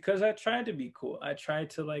 because I tried to be cool. I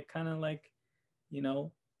tried to like kind of like, you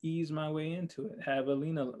know, ease my way into it. Have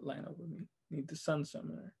Alina line up with me. Need the Sun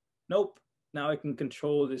Summoner. Nope. Now I can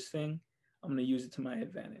control this thing. I'm going to use it to my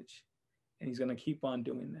advantage. And he's going to keep on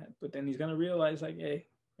doing that. But then he's going to realize like, hey,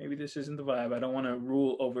 maybe this isn't the vibe. I don't want to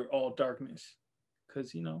rule over all darkness.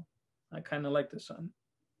 Because, you know, I kind of like the sun.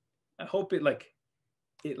 I hope it like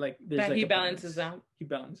there's that like he balances out. He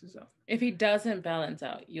balances out. If he doesn't balance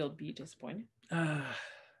out, you'll be disappointed.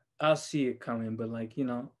 I'll see it coming, but like, you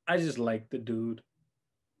know, I just like the dude.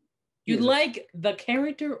 You like the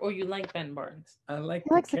character, or you like Ben Barnes? I like.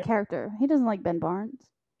 He likes the character. He doesn't like Ben Barnes.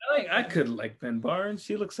 I could like Ben Barnes.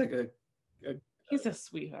 He looks like a he's a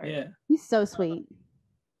sweetheart. Yeah, he's so sweet.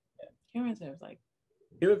 Cameron says like.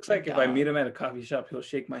 He looks like if I meet him at a coffee shop, he'll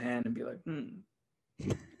shake my hand and be like,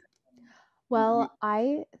 Well,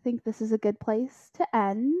 I think this is a good place to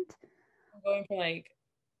end. I'm going for like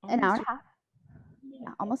an hour and a half. Yeah,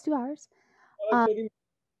 almost 2 hours. I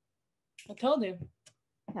told you.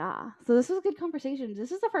 Yeah. So this was a good conversation.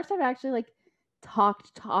 This is the first time I actually like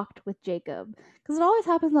talked with Jacob, because it always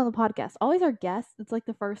happens on the podcast. Always our guests. It's like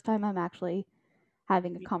the first time I'm actually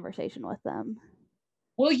having a conversation with them.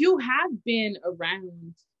 Well, you have been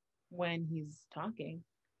around when he's talking.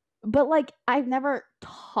 But like I've never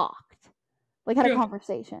talked. Like had a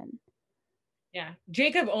conversation. Yeah.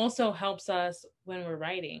 Jacob also helps us when we're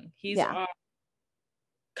writing. He's our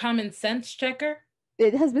common sense checker.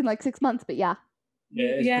 It has been like 6 months, but yeah.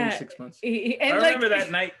 Yeah, it's been 6 months. And I remember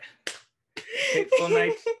that night. Fateful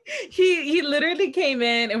nights. He literally came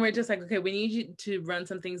in and we're just like, okay, we need you to run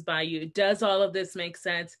some things by you. Does all of this make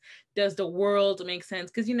sense? Does the world make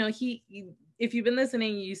sense? Because he if you've been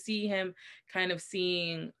listening, you see him kind of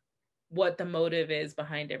seeing what the motive is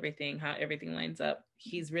behind everything, how everything lines up.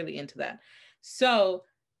 He's really into that. So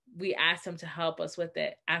we asked him to help us with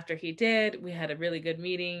it. After he did, we had a really good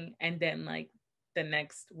meeting. And then like the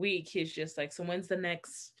next week, he's just like, so when's the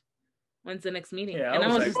next meeting? Yeah, and I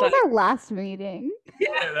was just like, our last meeting.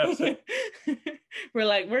 Yeah, that's it. We're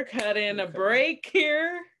like, we're cutting a break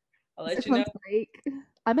here. I'll let you know. Break.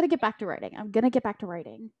 I'm gonna get back to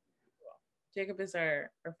writing. Jacob is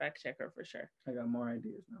our fact checker for sure. I got more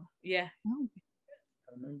ideas now. Yeah. Oh.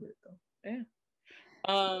 I remember it though. Yeah.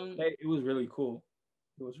 It was really cool.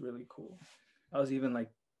 I was even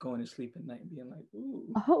like going to sleep at night and being like,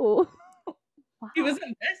 ooh. Oh. Wow. He was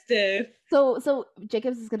invested. So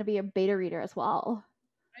Jacobs is gonna be a beta reader as well.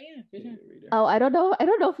 Oh yeah, beta reader. Oh, I don't know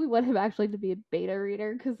if we want him actually to be a beta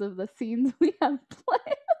reader because of the scenes we have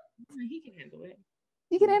planned. He can handle it.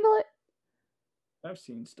 You can handle it? I've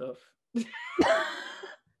seen stuff.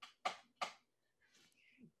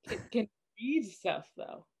 Can read stuff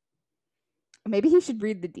though. Maybe he should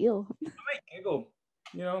read the deal. I might giggle.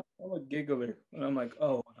 I'm a giggler. And I'm like,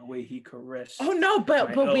 oh, the way he caressed. Oh no,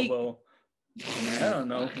 but elbow. I don't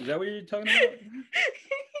know. Is that what you're talking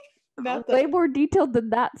about? Way more detailed than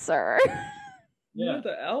that, sir. Yeah,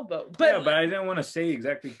 the elbow. But I didn't want to say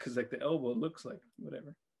exactly because like the elbow looks like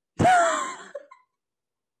whatever.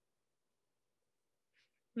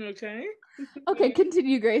 Okay. Okay,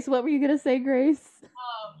 continue, Grace. What were you gonna say, Grace?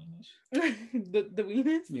 The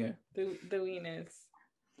weenus? Yeah. The weenus.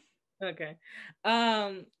 Okay.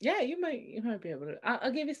 Yeah, you might be able to.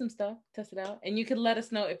 I'll give you some stuff, test it out, and you can let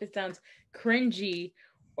us know if it sounds cringy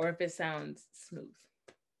or if it sounds smooth.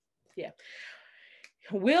 Yeah.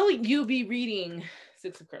 Will you be reading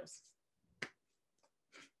Six of Crows?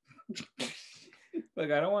 Look,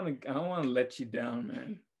 I don't want to let you down,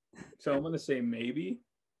 man. So I'm gonna say maybe.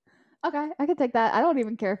 Okay, I can take that. I don't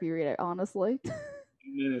even care if you read it, honestly. And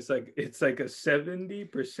then it's like a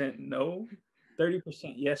 70% no,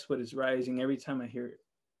 30% yes, but it's rising every time I hear it.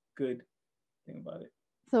 Good thing about it.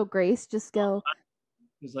 So Grace, just go.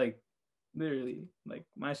 It's like literally like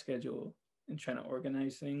my schedule and trying to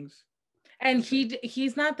organize things. And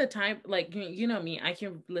he's not the type, like, you know me, I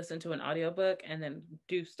can listen to an audiobook and then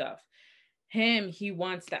do stuff. He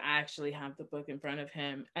wants to actually have the book in front of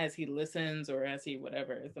him as he listens or as he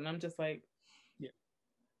whatever. And I'm just like, yeah.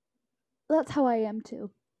 That's how I am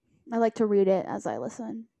too. I like to read it as I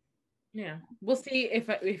listen. Yeah. We'll see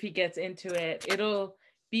if he gets into it. It'll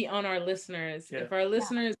be on our listeners. Yeah. If our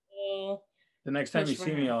listeners will. The next time you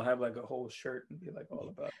see me, I'll have like a whole shirt and be like all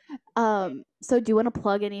about it. So do you want to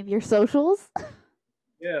plug any of your socials?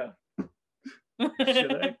 Yeah.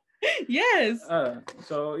 Should I? Yes.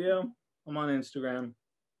 So yeah. I'm on Instagram.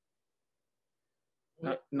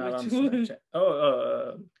 Not on Snapchat.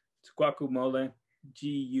 It's Guacamole.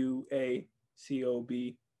 GUACOBMOLE.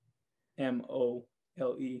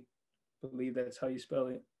 Believe that's how you spell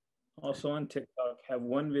it. Also on TikTok. Have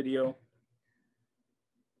one video.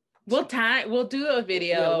 We'll do a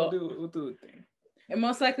video. Yeah, we'll do a thing. And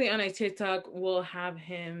most likely on a TikTok, we'll have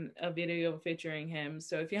a video featuring him.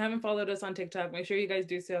 So if you haven't followed us on TikTok, make sure you guys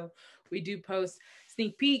do so. We do post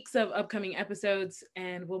sneak peeks of upcoming episodes,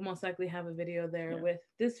 and we'll most likely have a video there with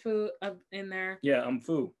this foo up in there. Yeah, I'm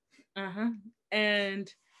foo.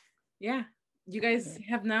 And yeah, you guys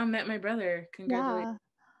have now met my brother. Congratulations.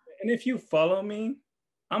 Yeah. And if you follow me,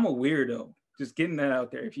 I'm a weirdo. Just getting that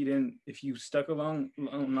out there. If you stuck along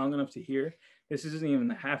long enough to hear, this isn't even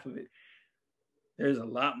the half of it. There's a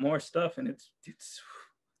lot more stuff, and it's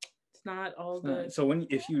not all good. So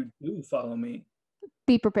if you do follow me,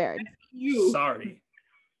 be prepared. Sorry.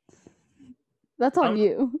 That's on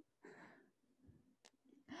you.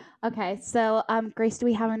 Okay, so Grace, do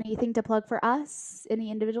we have anything to plug for us?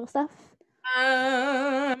 Any individual stuff?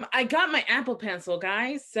 I got my Apple Pencil,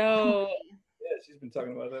 guys. So yeah, she's been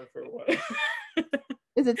talking about that for a while.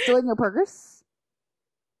 Is it still in your purse?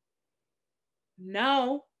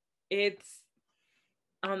 No, it's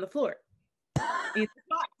on the floor.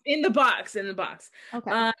 In the box.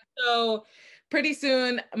 Okay. So pretty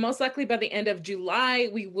soon, most likely by the end of July,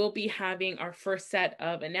 we will be having our first set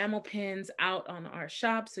of enamel pins out on our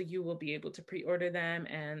shop. So you will be able to pre-order them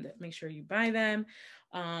and make sure you buy them.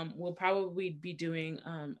 We'll probably be doing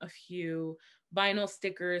a few vinyl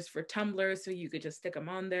stickers for tumblers, so you could just stick them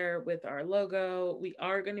on there with our logo. We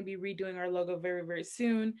are going to be redoing our logo very, very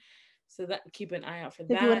soon. So that keep an eye out for If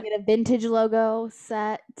that. you want to get a vintage logo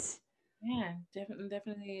set. Yeah,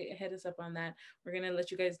 definitely hit us up on that. We're gonna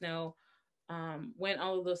let you guys know when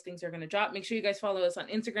all of those things are gonna drop. Make sure you guys follow us on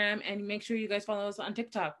Instagram and make sure you guys follow us on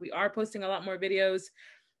TikTok. We are posting a lot more videos.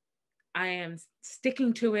 I am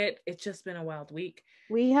sticking to it. It's just been a wild week.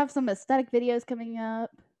 We have some aesthetic videos coming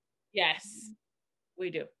up. Yes, we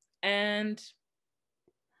do. And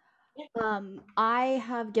I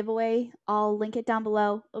have giveaway. I'll link it down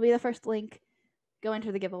below. It'll be the first link. Go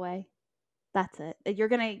enter the giveaway. That's it. You're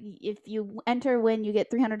gonna, if you enter, win, you get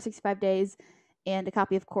 365 days and a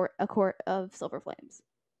copy of a quart of Silver Flames.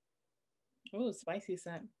 Oh, spicy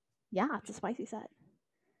set. Yeah, it's a spicy set.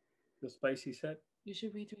 The spicy set. You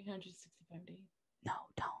should read 365 days. No,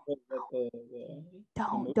 don't.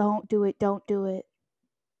 Don't do it. Don't do it.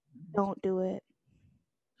 Don't do it.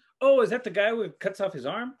 Oh, is that the guy who cuts off his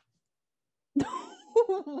arm? No,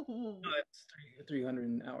 that's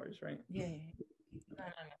 300 hours, right? Yeah. No.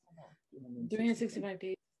 365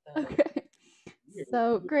 days. Okay.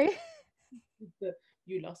 So great.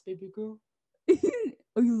 You lost, baby girl.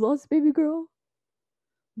 Oh, you lost, baby girl.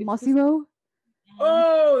 Massimo.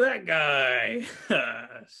 Oh, that guy.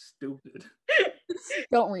 Stupid.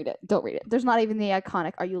 Don't read it. Don't read it. There's not even the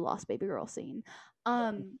iconic "Are you lost, baby girl" scene.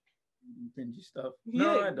 Cringy stuff.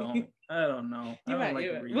 No, I don't. I don't know. I don't like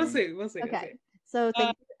reading. We'll see. Okay. So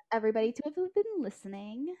thank you everybody to have been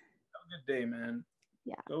listening. Have a good day, man.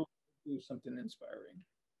 Yeah. Go do something inspiring.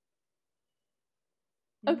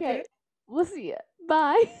 Okay. We'll see you.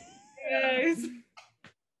 Bye. Guys.